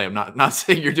to play. I'm not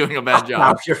saying you're doing a bad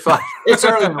job. No, you're fine. It's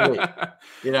early in the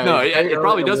week. No, it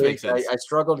probably does make sense. I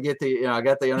struggled to get I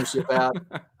got the ownership out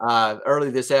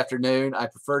early this afternoon. I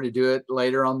prefer to do it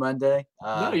later on Monday.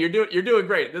 No, you're doing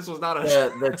great. This was not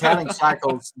the tallying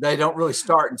cycles. They don't really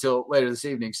start until later this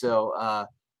evening. So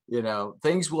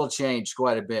things will change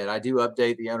quite a bit. I do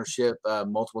update the ownership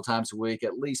multiple times a week,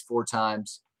 at least 4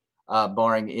 times.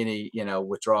 Barring any,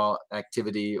 withdrawal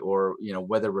activity or,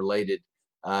 weather related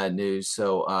news.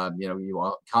 So,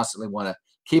 you constantly want to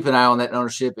keep an eye on that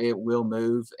ownership. It will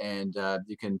move, and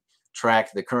you can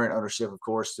track the current ownership, of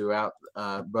course, throughout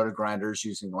Roto Grinders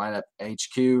using Lineup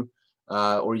HQ,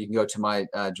 or you can go to my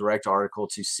direct article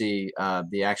to see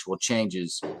the actual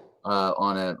changes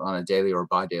on a daily or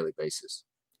bi-daily basis.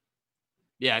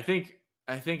 Yeah, I think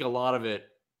a lot of it.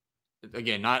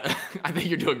 Again, I think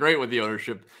you're doing great with the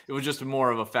ownership. It was just more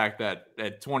of a fact that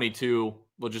at 22,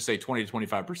 we'll just say 20 to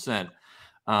 25%,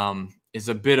 is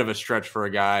a bit of a stretch for a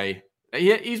guy.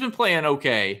 He's been playing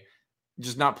okay,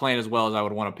 just not playing as well as I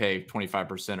would want to pay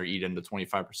 25% or eat into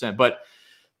 25%. But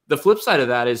the flip side of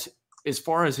that is, as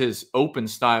far as his open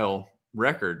style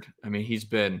record, I mean, he's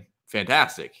been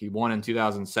fantastic. He won in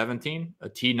 2017, a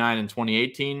T9 in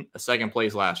 2018, a second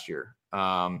place last year.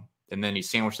 And then he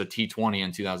sandwiched a T20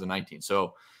 in 2019.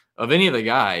 So of any of the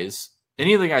guys,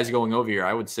 any of the guys going over here,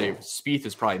 I would say Spieth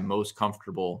is probably most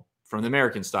comfortable from the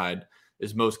American side,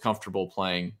 is most comfortable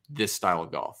playing this style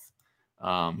of golf.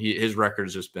 His record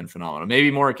has just been phenomenal.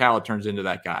 Maybe Morikawa turns into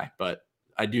that guy, but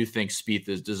I do think Spieth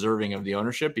is deserving of the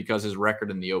ownership because his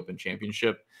record in the Open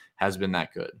Championship has been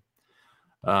that good.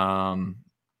 All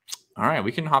right,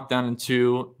 we can hop down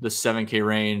into the 7K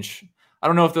range. I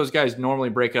don't know if those guys normally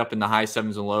break up in the high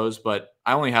sevens and lows, but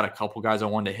I only had a couple guys I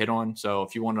wanted to hit on. So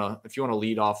if you want to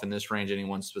lead off in this range,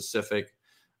 anyone specific,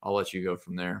 I'll let you go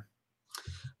from there.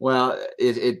 Well,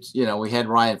 we had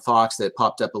Ryan Fox that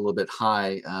popped up a little bit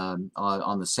high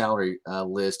on the salary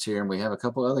list here, and we have a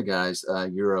couple other guys,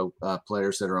 Euro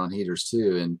players that are on heaters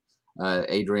too, and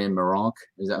Adrian Meronk.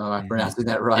 Is that am I pronouncing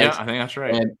that right? Yeah, I think that's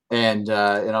right. And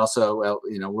also,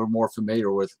 we're more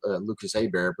familiar with Lucas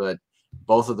Herbert, but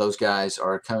both of those guys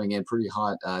are coming in pretty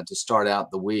hot to start out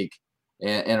the week.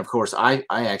 And of course, I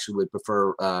actually would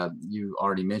prefer. You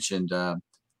already mentioned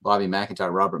Bobby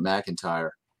McIntyre, Robert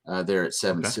McIntyre. There at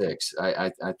 7.6.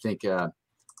 Okay. I think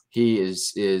he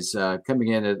is coming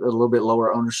in at a little bit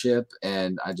lower ownership,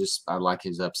 and I like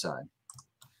his upside.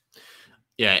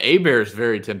 Yeah, Herbert is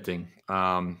very tempting.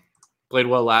 Played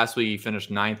well last week. He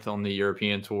finished 9th on the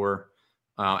European Tour.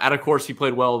 At a course, he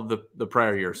played well the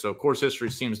prior year. So course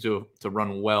history seems to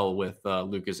run well with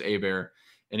Lucas Herbert,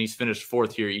 and he's finished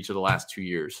 4th here each of the last 2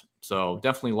 years. So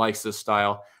definitely likes this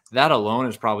style. That alone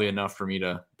is probably enough for me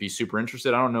to be super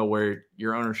interested. I don't know where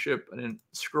your ownership. I didn't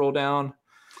scroll down.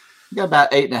 You got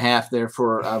about 8.5 there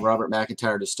for Robert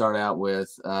McIntyre to start out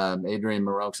with. Adrian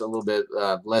Meronk's a little bit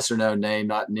lesser known name,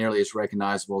 not nearly as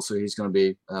recognizable, so he's going to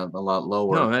be a lot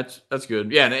lower. No, that's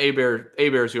good. Yeah, and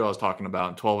Herbert is who I was talking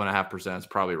about. 12.5% is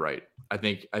probably right. I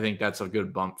think that's a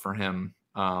good bump for him,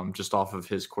 just off of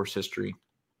his course history.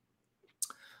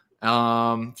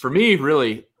 For me,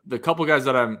 really, the couple guys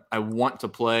that I want to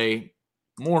play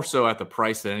more so at the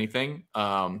price than anything.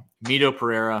 Mito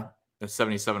Pereira at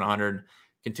 7,700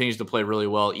 continues to play really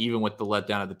well, even with the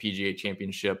letdown at the PGA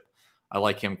Championship. I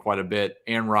like him quite a bit.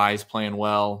 Aaron Rise playing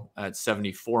well at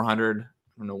 7,400. I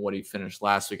don't know what he finished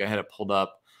last week. I had it pulled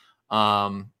up.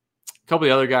 A couple of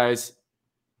the other guys,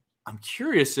 I'm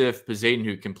curious if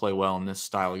Bezuidenhout can play well in this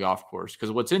style of golf course,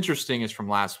 because what's interesting is from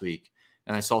last week,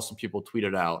 and I saw some people tweet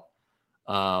it out.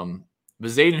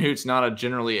 Bezuidenhout's not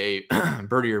generally a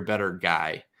birdie or better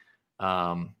guy.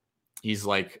 He's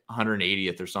like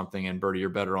 180th or something in birdie or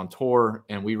better on tour,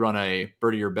 and we run a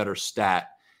birdie or better stat,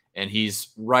 and he's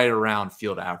right around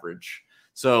field average.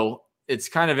 So it's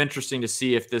kind of interesting to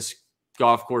see if this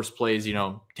golf course plays,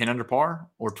 10 under par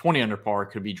or 20 under par.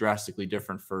 Could be drastically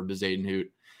different for Bezuidenhout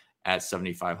at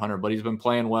 7,500, but he's been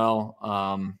playing well,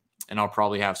 and I'll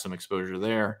probably have some exposure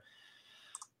there.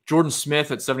 Jordan Smith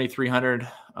at 7,300,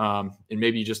 and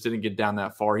maybe you just didn't get down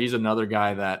that far. He's another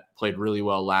guy that played really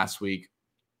well last week.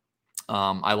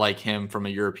 I like him from a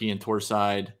European Tour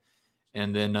side.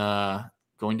 And then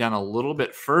going down a little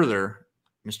bit further,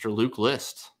 Mr. Luke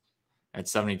List at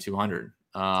 7,200.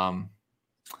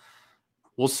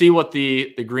 We'll see what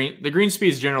the green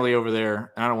speed is generally over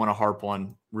there. And I don't want to harp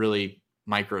on really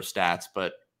micro stats,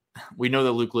 but we know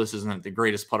that Luke List isn't the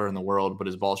greatest putter in the world, but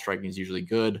his ball striking is usually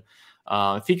good.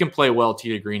 If he can play well tee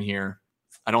to green here,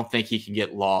 I don't think he can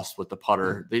get lost with the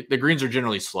putter. The greens are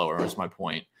generally slower, is my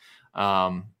point.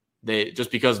 They just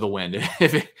because of the wind.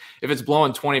 If it's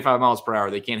blowing 25 miles per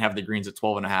hour, they can't have the greens at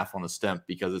 12.5 on the stem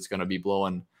because it's going to be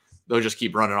blowing. They'll just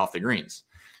keep running off the greens.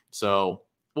 So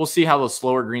we'll see how those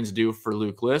slower greens do for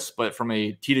Luke List. But from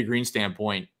a tee to green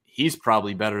standpoint, he's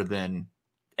probably better than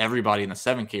everybody in the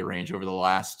 7K range over the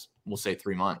last, we'll say,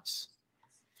 3 months.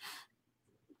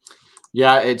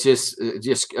 Yeah, it just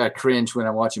cringe when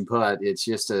I'm watching putt. It's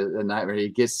just a nightmare. He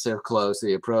gets so close.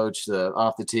 The approach, the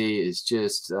off the tee is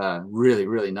just really,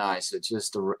 really nice. It's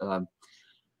just a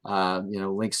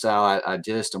link style.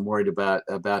 I'm worried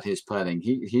about his putting.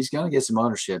 He's going to get some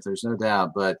ownership. There's no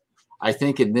doubt. But I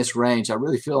think in this range, I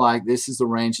really feel like this is the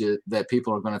range that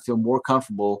people are going to feel more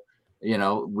comfortable,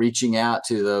 reaching out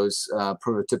to those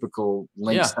prototypical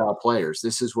link style players.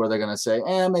 This is where they're going to say,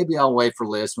 maybe I'll wait for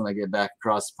List when I get back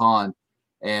across the pond.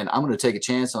 And I'm going to take a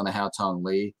chance on the Haotong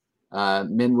Li.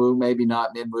 Minwoo, maybe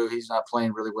not Minwoo. He's not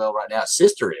playing really well right now.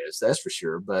 Sister is, that's for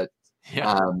sure. But,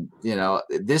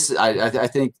 this I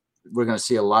think we're going to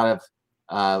see a lot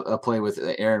of play with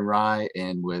Aaron Rai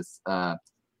and with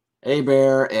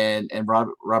Herbert and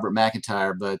Robert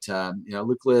McIntyre. But,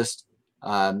 Luke List,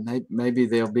 maybe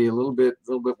they'll be a little bit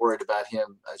worried about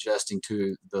him adjusting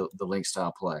to the link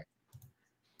style play.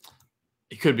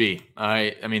 It could be.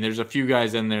 I mean, there's a few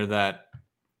guys in there that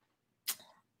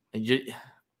in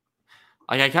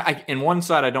one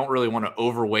side, I don't really want to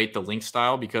overweight the link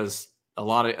style because a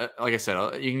lot of, like I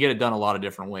said, you can get it done a lot of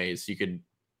different ways.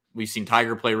 We've seen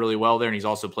Tiger play really well there, and he's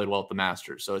also played well at the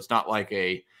Masters. So it's not like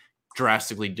a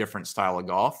drastically different style of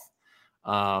golf.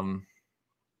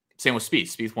 Same with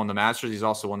Spieth. Spieth won the Masters. He's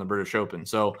also won the British Open.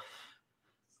 So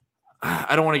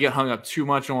I don't want to get hung up too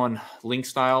much on link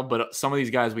style, but some of these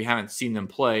guys, we haven't seen them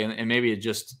play, and maybe it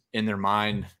just in their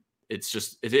mind, it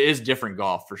is different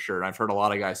golf for sure. I've heard a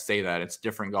lot of guys say that it's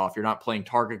different golf. You're not playing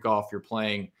target golf. You're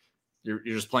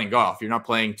just playing golf. You're not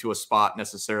playing to a spot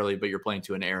necessarily, but you're playing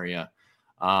to an area.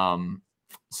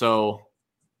 So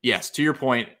yes, to your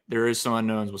point, there is some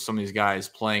unknowns with some of these guys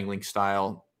playing link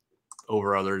style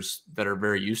over others that are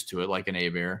very used to it, like an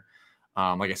Abear.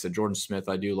 Like I said, Jordan Smith,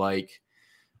 I do like.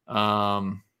 What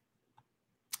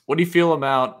do you feel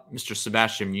about Mr.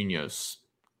 Sebastian Munoz?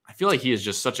 I feel like he is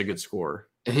just such a good scorer.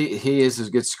 He is a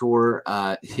good scorer.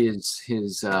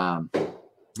 His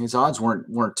odds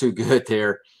weren't too good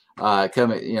there.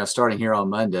 Starting here on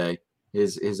Monday,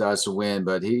 his odds to win,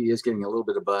 but he is getting a little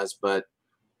bit of buzz. But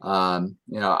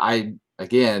I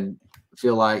again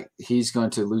feel like he's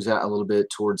going to lose out a little bit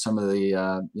towards some of the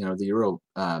the Euro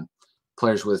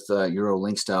players with Euro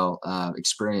link style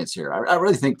experience here. I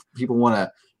really think people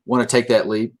want to take that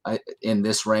leap in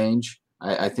this range.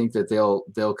 I think that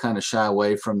they'll kind of shy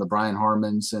away from the Brian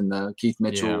Harmons and the Keith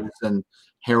Mitchells and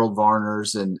Harold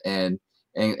Varners and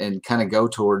kind of go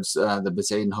towards the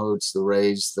Bezuidenhout's, the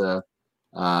Rays, the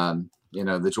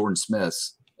Jordan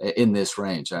Smiths in this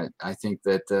range. I think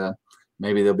that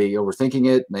maybe they'll be overthinking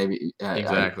it. Maybe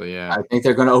exactly. I think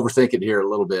they're going to overthink it here a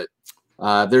little bit.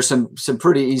 There's some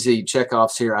pretty easy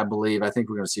checkoffs here, I believe. I think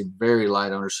we're going to see very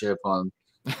light ownership on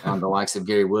the likes of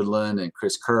Gary Woodland and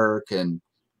Chris Kirk and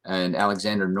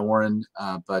Alexander Noren.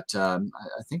 But I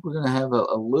think we're going to have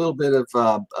a little bit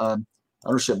of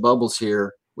ownership bubbles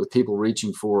here with people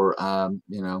reaching for,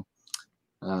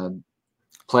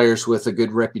 players with a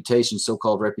good reputation,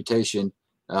 so-called reputation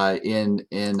in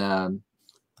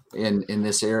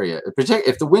this area.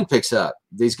 If the wind picks up,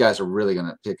 these guys are really going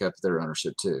to pick up their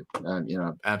ownership too.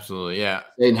 Absolutely, yeah.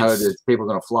 People are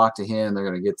going to flock to him. They're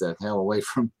going to get the hell away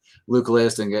from Luke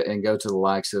List and go to the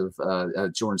likes of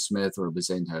Jordan Smith or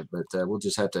Bezuidenhout. But we'll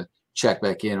just have to check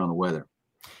back in on the weather.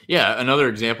 Yeah, another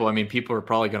example. I mean, people are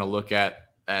probably going to look at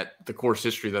the course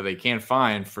history that they can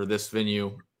find for this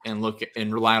venue and look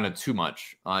and rely on it too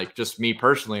much. Like just me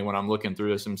personally, when I'm looking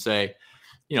through this and say,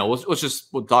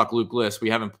 we'll talk Luke List.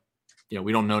 We haven't,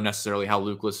 we don't know necessarily how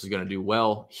Luke List is going to do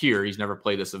well here. He's never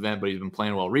played this event, but he's been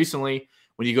playing well recently.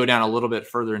 When you go down a little bit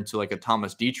further into like a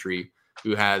Thomas Dietrich,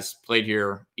 who has played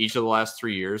here each of the last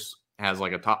 3 years, has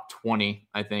like a top 20,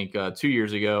 I think 2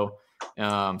 years ago.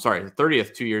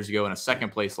 30th 2 years ago and a second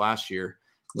place last year.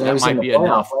 Yeah, that might be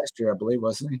enough. Last year, I believe,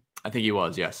 wasn't he? I think he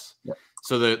was, yes. Yep.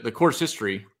 So the course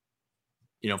history,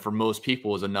 for most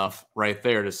people is enough right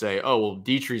there to say, oh, well,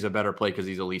 Dietrich's a better play because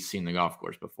he's at least seen the golf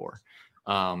course before.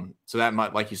 So that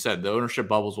might, like you said, the ownership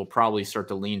bubbles will probably start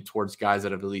to lean towards guys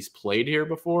that have at least played here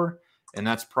before. And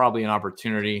that's probably an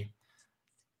opportunity,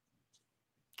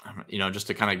 just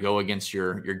to kind of go against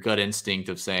your gut instinct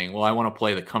of saying, well, I want to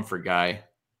play the comfort guy,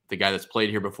 the guy that's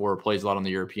played here before, plays a lot on the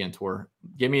European Tour.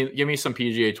 Give me some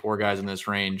PGA Tour guys in this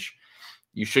range.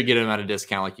 You should get them at a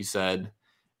discount, like you said,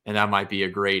 and that might be a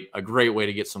great way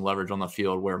to get some leverage on the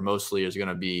field where mostly is going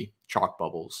to be chalk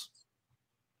bubbles.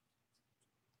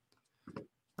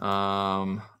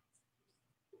 I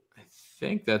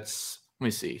think that's, let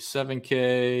me see,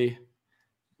 7K.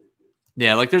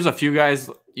 Yeah, like there's a few guys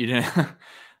you didn't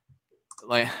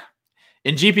like.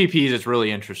 In GPPs, it's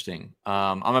really interesting.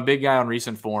 I'm a big guy on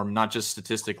recent form, not just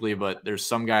statistically, but there's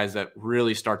some guys that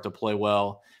really start to play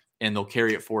well and they'll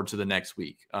carry it forward to the next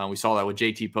week. We saw that with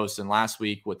JT Poston last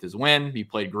week with his win. He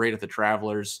played great at the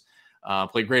Travelers,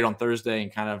 played great on Thursday,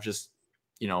 and kind of just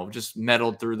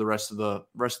meddled through the rest of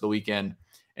the weekend,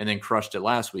 and then crushed it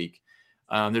last week.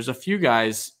 There's a few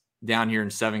guys down here in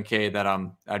 7K that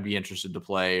I'd be interested to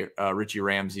play. Richie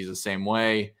Ramsey's the same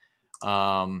way.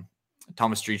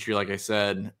 Thomas Dietrich, like I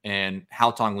said, and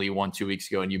Haotong Li won 2 weeks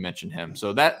ago, and you mentioned him.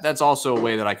 So that's also a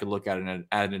way that I could look at it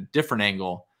at a different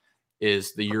angle,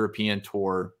 is the European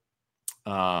Tour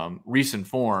recent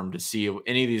form, to see if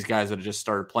any of these guys that have just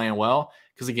started playing well.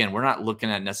 Because again, we're not looking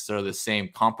at necessarily the same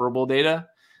comparable data,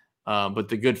 but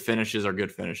the good finishes are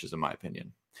good finishes in my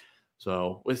opinion.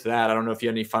 So with that, I don't know if you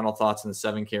have any final thoughts in the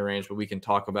 7K range, but we can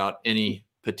talk about any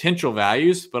potential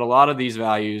values. But a lot of these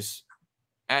values,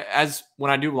 as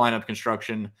when I do lineup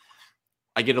construction,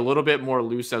 I get a little bit more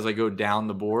loose as I go down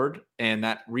the board, and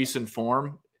that recent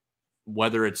form,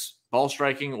 whether it's ball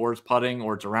striking or it's putting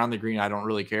or it's around the green, I don't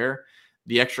really care.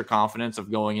 The extra confidence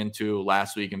of going into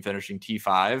last week and finishing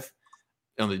T5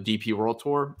 on the DP World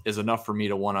Tour is enough for me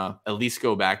to want to at least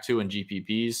go back to in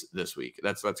GPPs this week.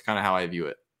 That's kind of how I view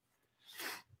it.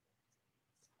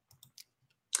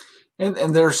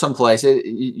 And there's some places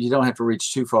you don't have to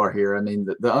reach too far here. I mean,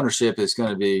 the ownership is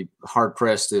going to be hard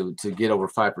pressed to get over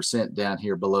 5% down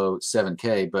here below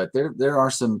 7K. But there are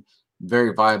some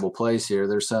very viable plays here.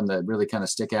 There's some that really kind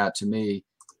of stick out to me.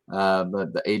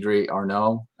 But the Adri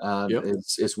Arnaud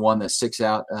is one that sticks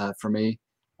out for me.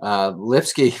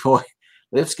 Lipsky, boy,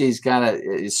 Lipsky's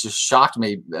it's just shocked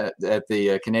me at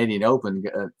the Canadian Open,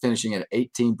 finishing at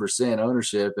 18%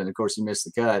 ownership, and of course he missed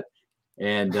the cut.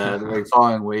 And the very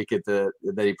following week that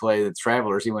he played at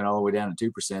Travelers, he went all the way down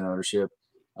to 2% ownership.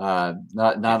 Not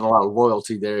a lot of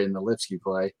loyalty there in the Lipsky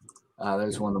play. That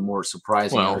was one of the more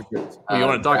surprising. Well, you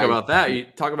want to talk about that? You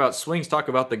talk about swings. Talk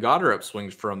about the Goddard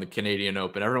swings from the Canadian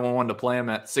Open. Everyone wanted to play him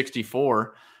at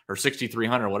 64 or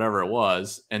 6,300, whatever it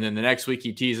was, and then the next week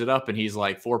he tees it up and he's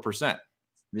like 4%.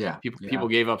 Yeah, people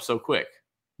gave up so quick.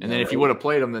 And then if you would have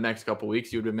played him the next couple of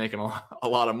weeks, you would have been making a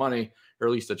lot of money, or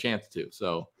at least a chance to.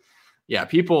 So. Yeah,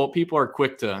 people are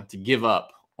quick to give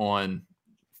up on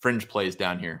fringe plays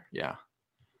down here. Yeah.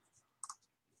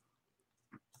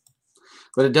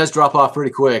 But it does drop off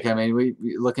pretty quick. I mean, we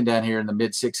looking down here in the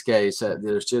mid 6Ks,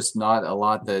 there's just not a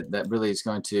lot that really is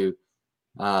going to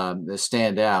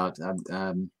stand out.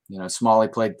 Smalley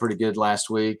played pretty good last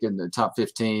week in the top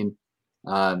 15,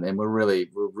 and we're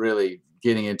really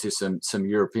getting into some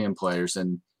European players.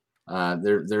 And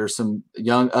there's some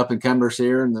young up and comers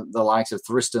here, and the likes of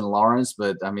Thriston Lawrence,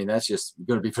 but I mean that's just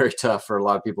going to be very tough for a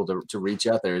lot of people to reach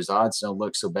out there. His odds don't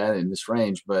look so bad in this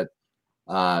range, but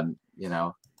I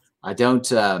don't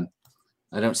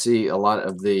see a lot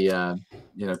of the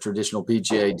traditional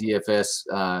PGA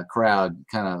DFS crowd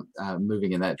kind of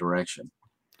moving in that direction.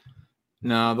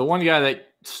 No, the one guy that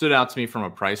stood out to me from a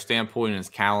price standpoint is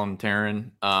Callum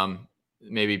Tarren.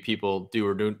 Maybe people do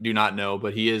or do not know,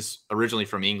 but he is originally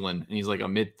from England, and he's like a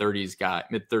mid-30s guy,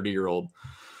 mid-30-year-old.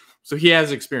 So he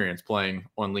has experience playing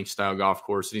on links style golf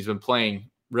course, and he's been playing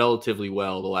relatively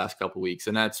well the last couple of weeks,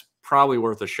 and that's probably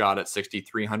worth a shot at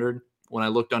 6,300. When I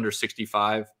looked under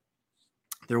 65,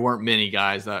 there weren't many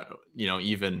guys that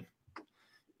even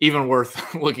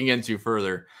worth looking into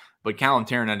further. But Callum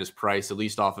Tarren at his price, at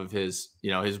least off of his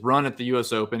his run at the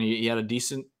U.S. Open, he had a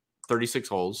decent 36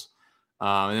 holes.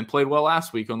 And then played well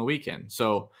last week on the weekend.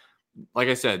 So, like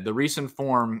I said, the recent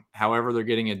form, however they're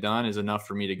getting it done, is enough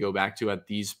for me to go back to at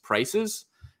these prices.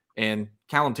 And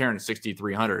Callum Tarren at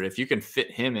 6,300, if you can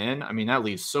fit him in, I mean, that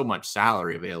leaves so much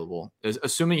salary available,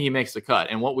 assuming he makes the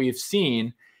cut. And what we've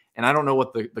seen, and I don't know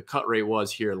what the cut rate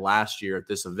was here last year at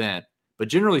this event, but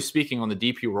generally speaking on the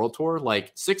DP World Tour,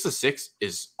 like 6 of 6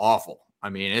 is awful. I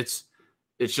mean, it's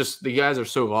just the guys are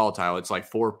so volatile. It's like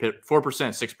 4%,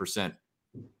 6%.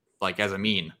 Like as a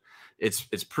mean, it's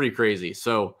pretty crazy.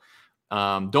 So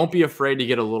don't be afraid to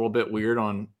get a little bit weird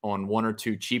on one or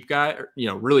two cheap guy,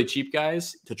 really cheap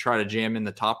guys to try to jam in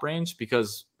the top range,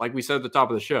 because like we said at the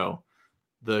top of the show,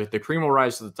 the cream will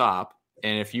rise to the top.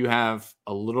 And if you have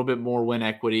a little bit more win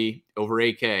equity over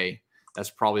 8K, that's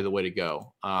probably the way to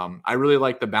go. I really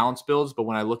like the balance builds, but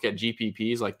when I look at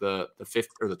GPPs, like the $50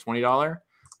 or the $20, I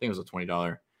think it was a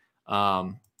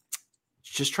 $20,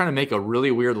 just trying to make a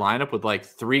really weird lineup with like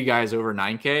 3 guys over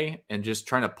 9K and just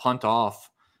trying to punt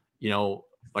off,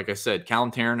 like I said,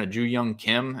 Callum Tarren, a Ju Young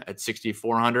Kim at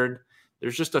 6,400.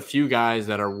 There's just a few guys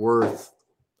that are worth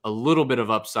a little bit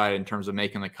of upside in terms of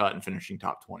making the cut and finishing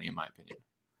top 20, in my opinion.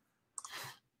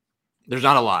 There's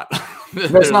not a lot.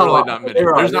 There's not really a lot. Not many.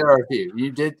 There are a few.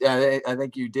 You did. I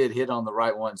think you did hit on the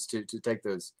right ones to take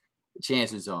those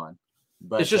chances on.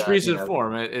 But it's just recent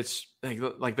form. It's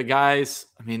like the guys.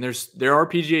 I mean, there are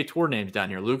PGA Tour names down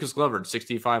here. Lucas Glover,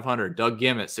 6,500. Doug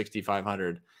Gimmett,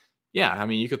 6,500. Yeah, I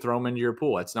mean, you could throw him into your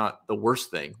pool. It's not the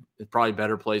worst thing. It's probably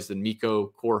better plays than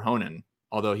Mikko Korhonen,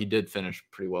 although he did finish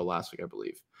pretty well last week, I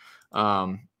believe.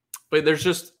 But there's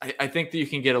just, I think that you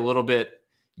can get a little bit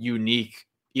unique,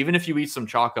 even if you eat some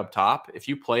chalk up top. If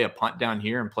you play a punt down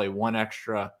here and play one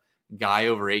extra guy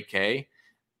over 8K,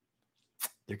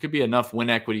 there could be enough win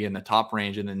equity in the top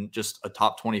range, and then just a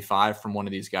top 25 from one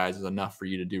of these guys is enough for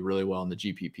you to do really well in the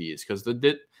GPPs, because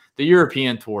the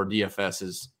European Tour DFS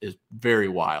is very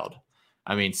wild.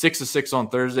 I mean, 6 of 6 on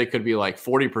Thursday could be like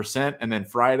 40%, and then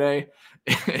Friday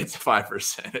it's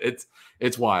 5%.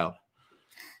 It's wild.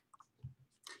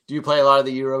 Do you play a lot of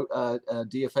the Euro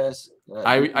DFS?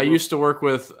 I used to work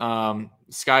with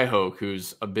Skyhook,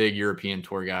 who's a big European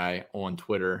Tour guy on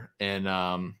Twitter,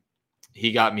 and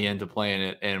he got me into playing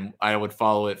it, and I would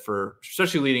follow it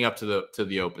especially leading up to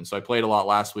the Open. So I played a lot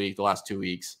last week, the last 2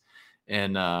 weeks,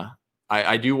 and I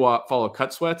I do follow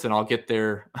Cut Sweats, and I'll get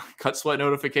their Cut Sweat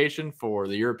notification for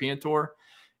the European Tour,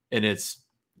 and it's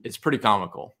pretty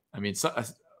comical. I mean,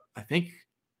 I think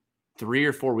 3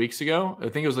 or 4 weeks ago, I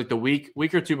think it was like the week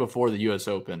or two before the U.S.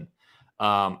 Open.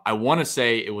 I want to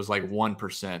say it was like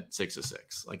 1% 6 of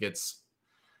 6. Like it's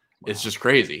just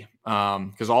crazy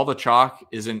because all the chalk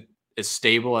isn't as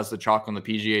stable as the chalk on the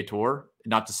PGA Tour.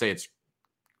 Not to say it's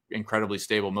incredibly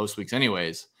stable most weeks,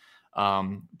 anyways,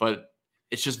 but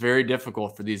it's just very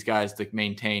difficult for these guys to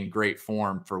maintain great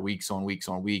form for weeks on weeks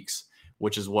on weeks,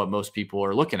 which is what most people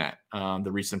are looking at,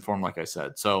 the recent form, like I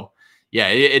said. So, yeah,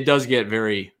 it does get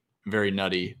very, very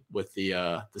nutty with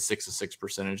the 6 of 6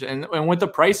 percentage. And with the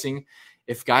pricing,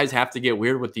 if guys have to get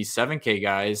weird with these 7K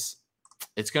guys,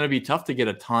 it's going to be tough to get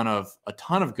a ton of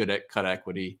good cut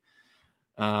equity,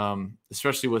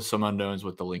 especially with some unknowns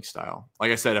with the link style.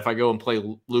 Like I said, if I go and play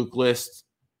Luke List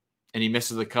and he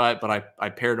misses the cut, but I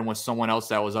paired him with someone else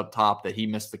that was up top that he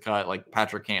missed the cut, like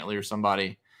Patrick Cantley or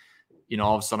somebody,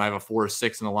 all of a sudden I have a 4 or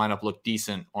 6 and the lineup looked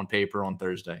decent on paper on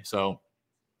Thursday. So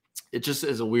it just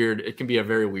is it can be a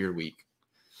very weird week.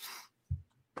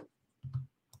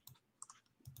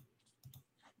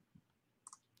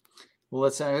 Well,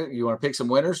 let's say you want to pick some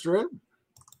winners, Drew?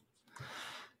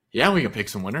 Yeah, we can pick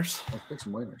some winners. Let's pick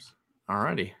some winners. All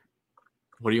righty.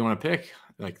 What do you want to pick?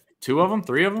 Like 2 of them,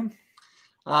 3 of them?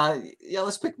 Yeah,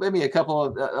 let's pick maybe a couple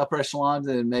of upper echelons,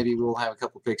 and maybe we'll have a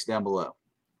couple of picks down below.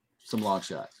 Some long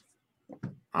shots.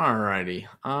 All righty.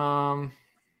 Let's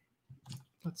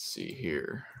see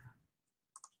here.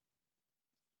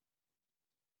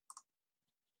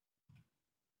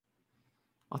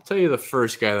 I'll tell you the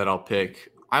first guy that I'll pick.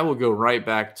 I will go right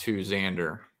back to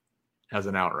Xander as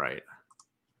an outright.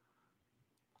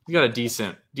 He got a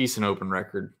decent Open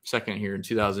record, second here in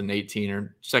 2018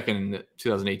 or second in the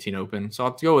 2018 Open. So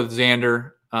I'll go with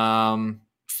Xander. And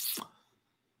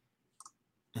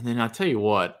then I'll tell you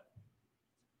what,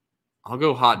 I'll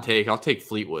go hot take. I'll take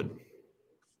Fleetwood.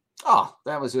 Oh,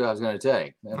 that was who I was going to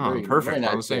take. Perfect. Very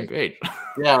nice on the same page.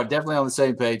 Yeah, definitely on the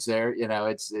same page there.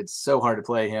 It's so hard to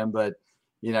play him, but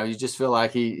you just feel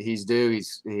like he's due.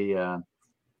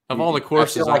 Of all the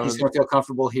courses, I feel like he's going to feel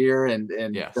comfortable here, and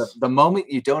yes. the moment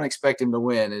you don't expect him to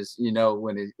win is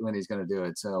when he's going to do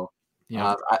it. So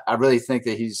yeah. I really think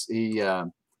that he's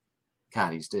due.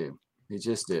 He's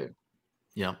just due.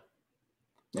 Yeah.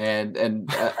 And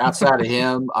outside of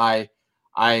him, I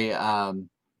think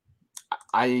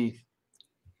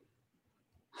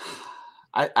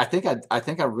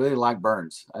I really like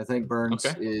Burns. I think Burns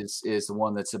is the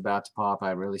one that's about to pop.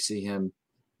 I really see him,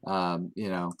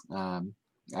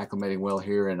 acclimating well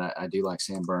here, and I do like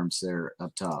Sam Burns there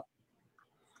up top.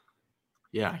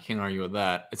 Yeah, I can't argue with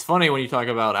that. It's funny when you talk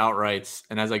about outrights,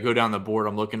 and as I go down the board,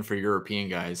 I'm looking for European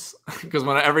guys because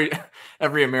when every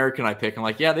American I pick, I'm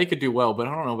like, yeah, they could do well, but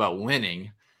I don't know about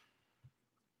winning.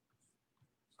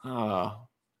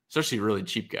 Especially really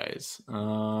cheap guys.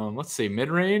 Let's say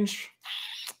mid-range.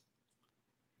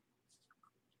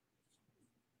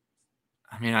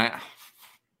 I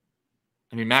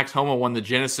mean, Max Homa won the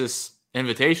Genesis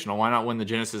Invitational. Why not win the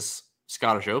Genesis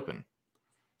Scottish Open?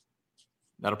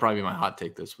 That'll probably be my hot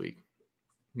take this week.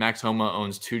 Max Homa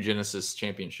owns 2 Genesis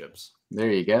championships.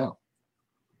 There you go.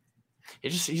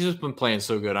 He's just been playing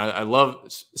so good. I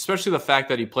love, especially the fact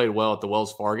that he played well at the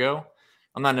Wells Fargo.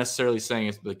 I'm not necessarily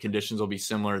saying the conditions will be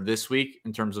similar this week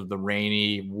in terms of the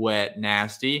rainy, wet,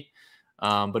 nasty.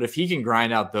 But if he can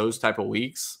grind out those type of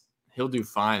weeks, he'll do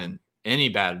fine in any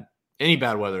bad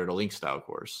weather at a link style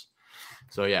course.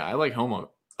 So yeah, I like Homa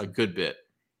a good bit.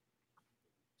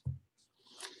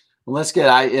 Well, let's get.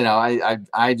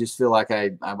 I just feel like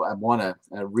I want to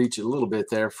reach a little bit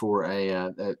there for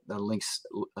a links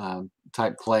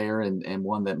type player and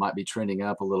one that might be trending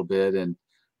up a little bit, and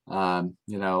it's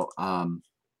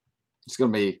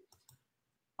going to be.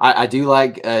 I do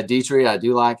like Dietrich. I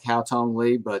do like Hao Tong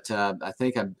Lee, but I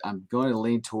think I'm going to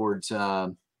lean towards. I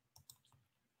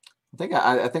think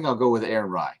I'll go with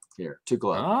Aaron Rai here. Too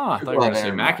close. I thought you were going to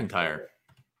say McIntyre.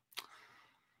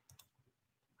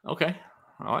 Okay.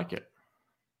 I like it.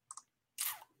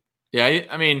 Yeah,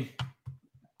 I mean,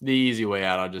 the easy way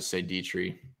out, I'll just say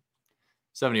Dietrich.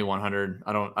 7,100.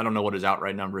 I don't know what his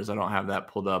outright number is. I don't have that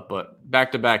pulled up, but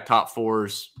back-to-back top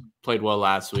 4s, played well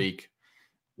last week.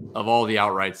 Of all the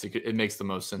outrights, it makes the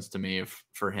most sense to me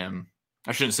for him.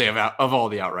 I shouldn't say of all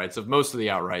the outrights. Of most of the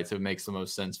outrights, it makes the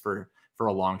most sense for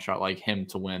a long shot like him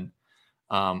to win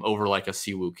over like a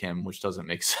Siwoo Kim, which doesn't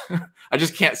make sense. I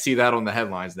just can't see that on the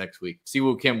headlines next week.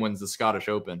 Siwoo Kim wins the Scottish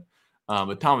Open,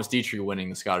 but Thomas Dietrich winning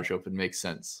the Scottish Open makes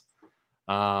sense.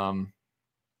 Yeah,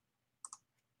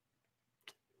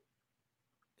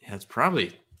 it's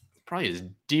probably probably is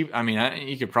deep. I mean,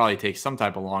 you could probably take some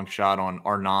type of long shot on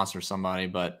Arnaus or somebody,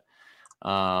 but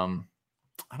I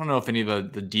don't know if any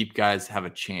of the deep guys have a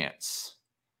chance,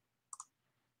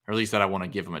 or at least that I want to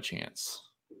give them a chance.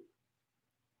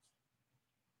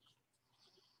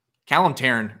 Callum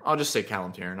Tarrant, I'll just say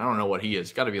Callum Tarrant. I don't know what he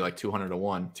is. Got to be like 200 to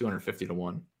 1, 250 to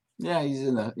 1. Yeah, he's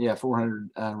in the 400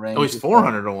 range. Oh, he's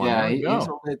 400 to 1. Yeah, he's a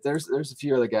bit, there's a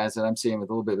few other guys that I'm seeing with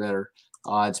a little bit better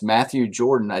odds. Matthew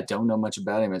Jordan, I don't know much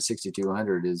about him at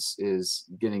 6,200 is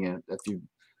getting a few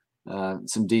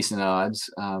some decent odds.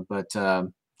 But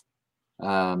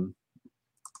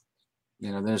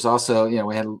there's also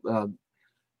we had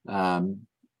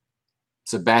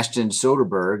Sebastian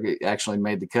Soderberg actually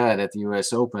made the cut at the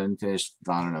U.S. Open, finished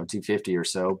 250 or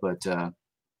so, but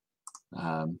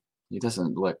he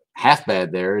doesn't look half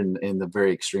bad there in the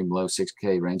very extreme low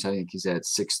 6K range. I think he's at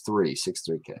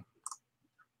 6.3K.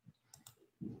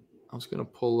 I was going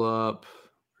to pull up.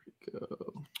 Where'd it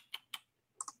go?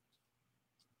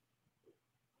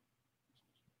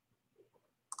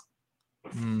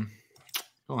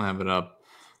 Don't have it up. I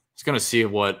was going to see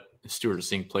what Stewart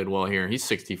Cink played well here. He's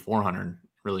 6,400.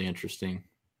 Really interesting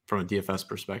from a DFS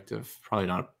perspective. Probably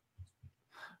not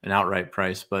an outright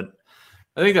price, but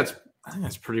I think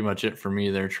that's pretty much it for me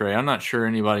there, Trey. I'm not sure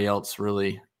anybody else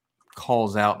really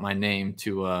calls out my name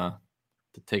to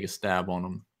take a stab on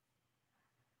them.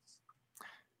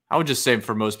 I would just say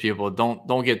for most people,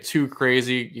 don't get too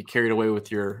crazy. Get carried away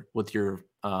with your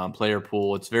player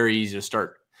pool. It's very easy to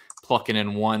start plucking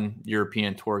in one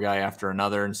European Tour guy after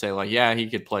another and say, like, yeah, he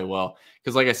could play well.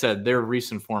 Because like I said, their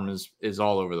recent form is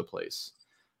all over the place.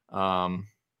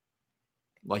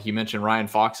 Like you mentioned, Ryan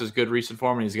Fox's good recent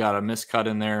form, and he's got a miscut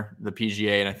in there, the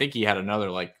PGA, and I think he had another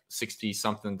like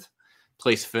 60-something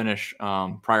place finish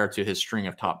prior to his string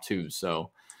of top twos.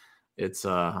 So it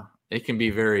can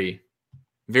be very,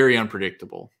 very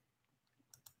unpredictable.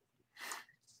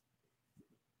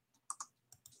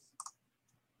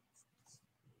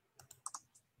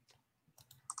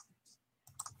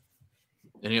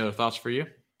 Any other thoughts for you?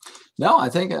 No, I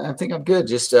think I'm good.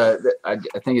 Just I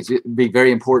think it'd be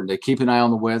very important to keep an eye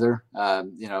on the weather.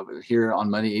 Here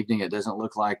on Monday evening, it doesn't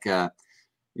look like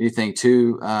anything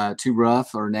too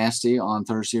rough or nasty on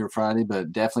Thursday or Friday,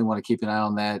 but definitely want to keep an eye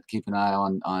on that. Keep an eye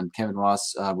on Kevin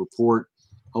Ross' report,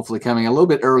 hopefully coming a little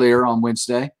bit earlier on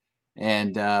Wednesday,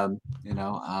 and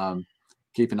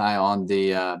keep an eye on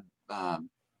the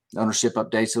ownership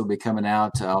updates that will be coming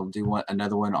out. I'll do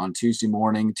another one on Tuesday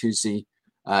morning, Tuesday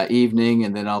evening,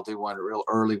 and then I'll do one real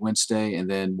early Wednesday, and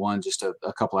then one just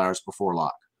a couple hours before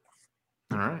lock.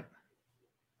 All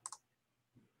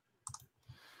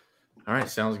right,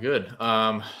 sounds good.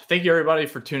 Thank you everybody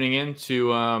for tuning in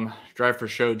to Drive for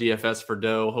Show DFS for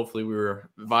Doe. Hopefully we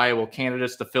were viable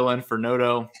candidates to fill in for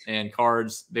Noto and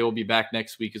Cards. They will be back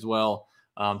next week as well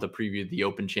to preview the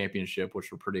Open Championship,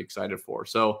 which we're pretty excited for.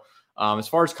 So as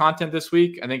far as content this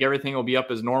week, I think everything will be up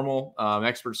as normal.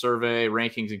 Expert survey,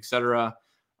 rankings, etc.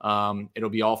 It'll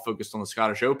be all focused on the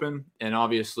Scottish Open, and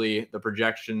obviously the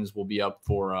projections will be up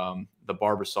for the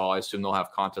Barbasol. I assume they'll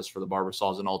have contests for the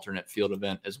Barbasol as an alternate field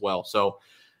event as well. So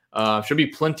should be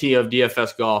plenty of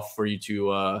DFS golf for you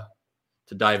to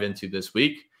dive into this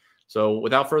week. So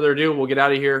without further ado, we'll get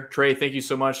out of here. Trey, thank you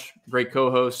so much. Great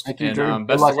co-host. Thank you, and Drew.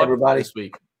 best Good luck, of luck everybody. this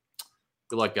week.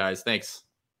 Good luck, guys. Thanks.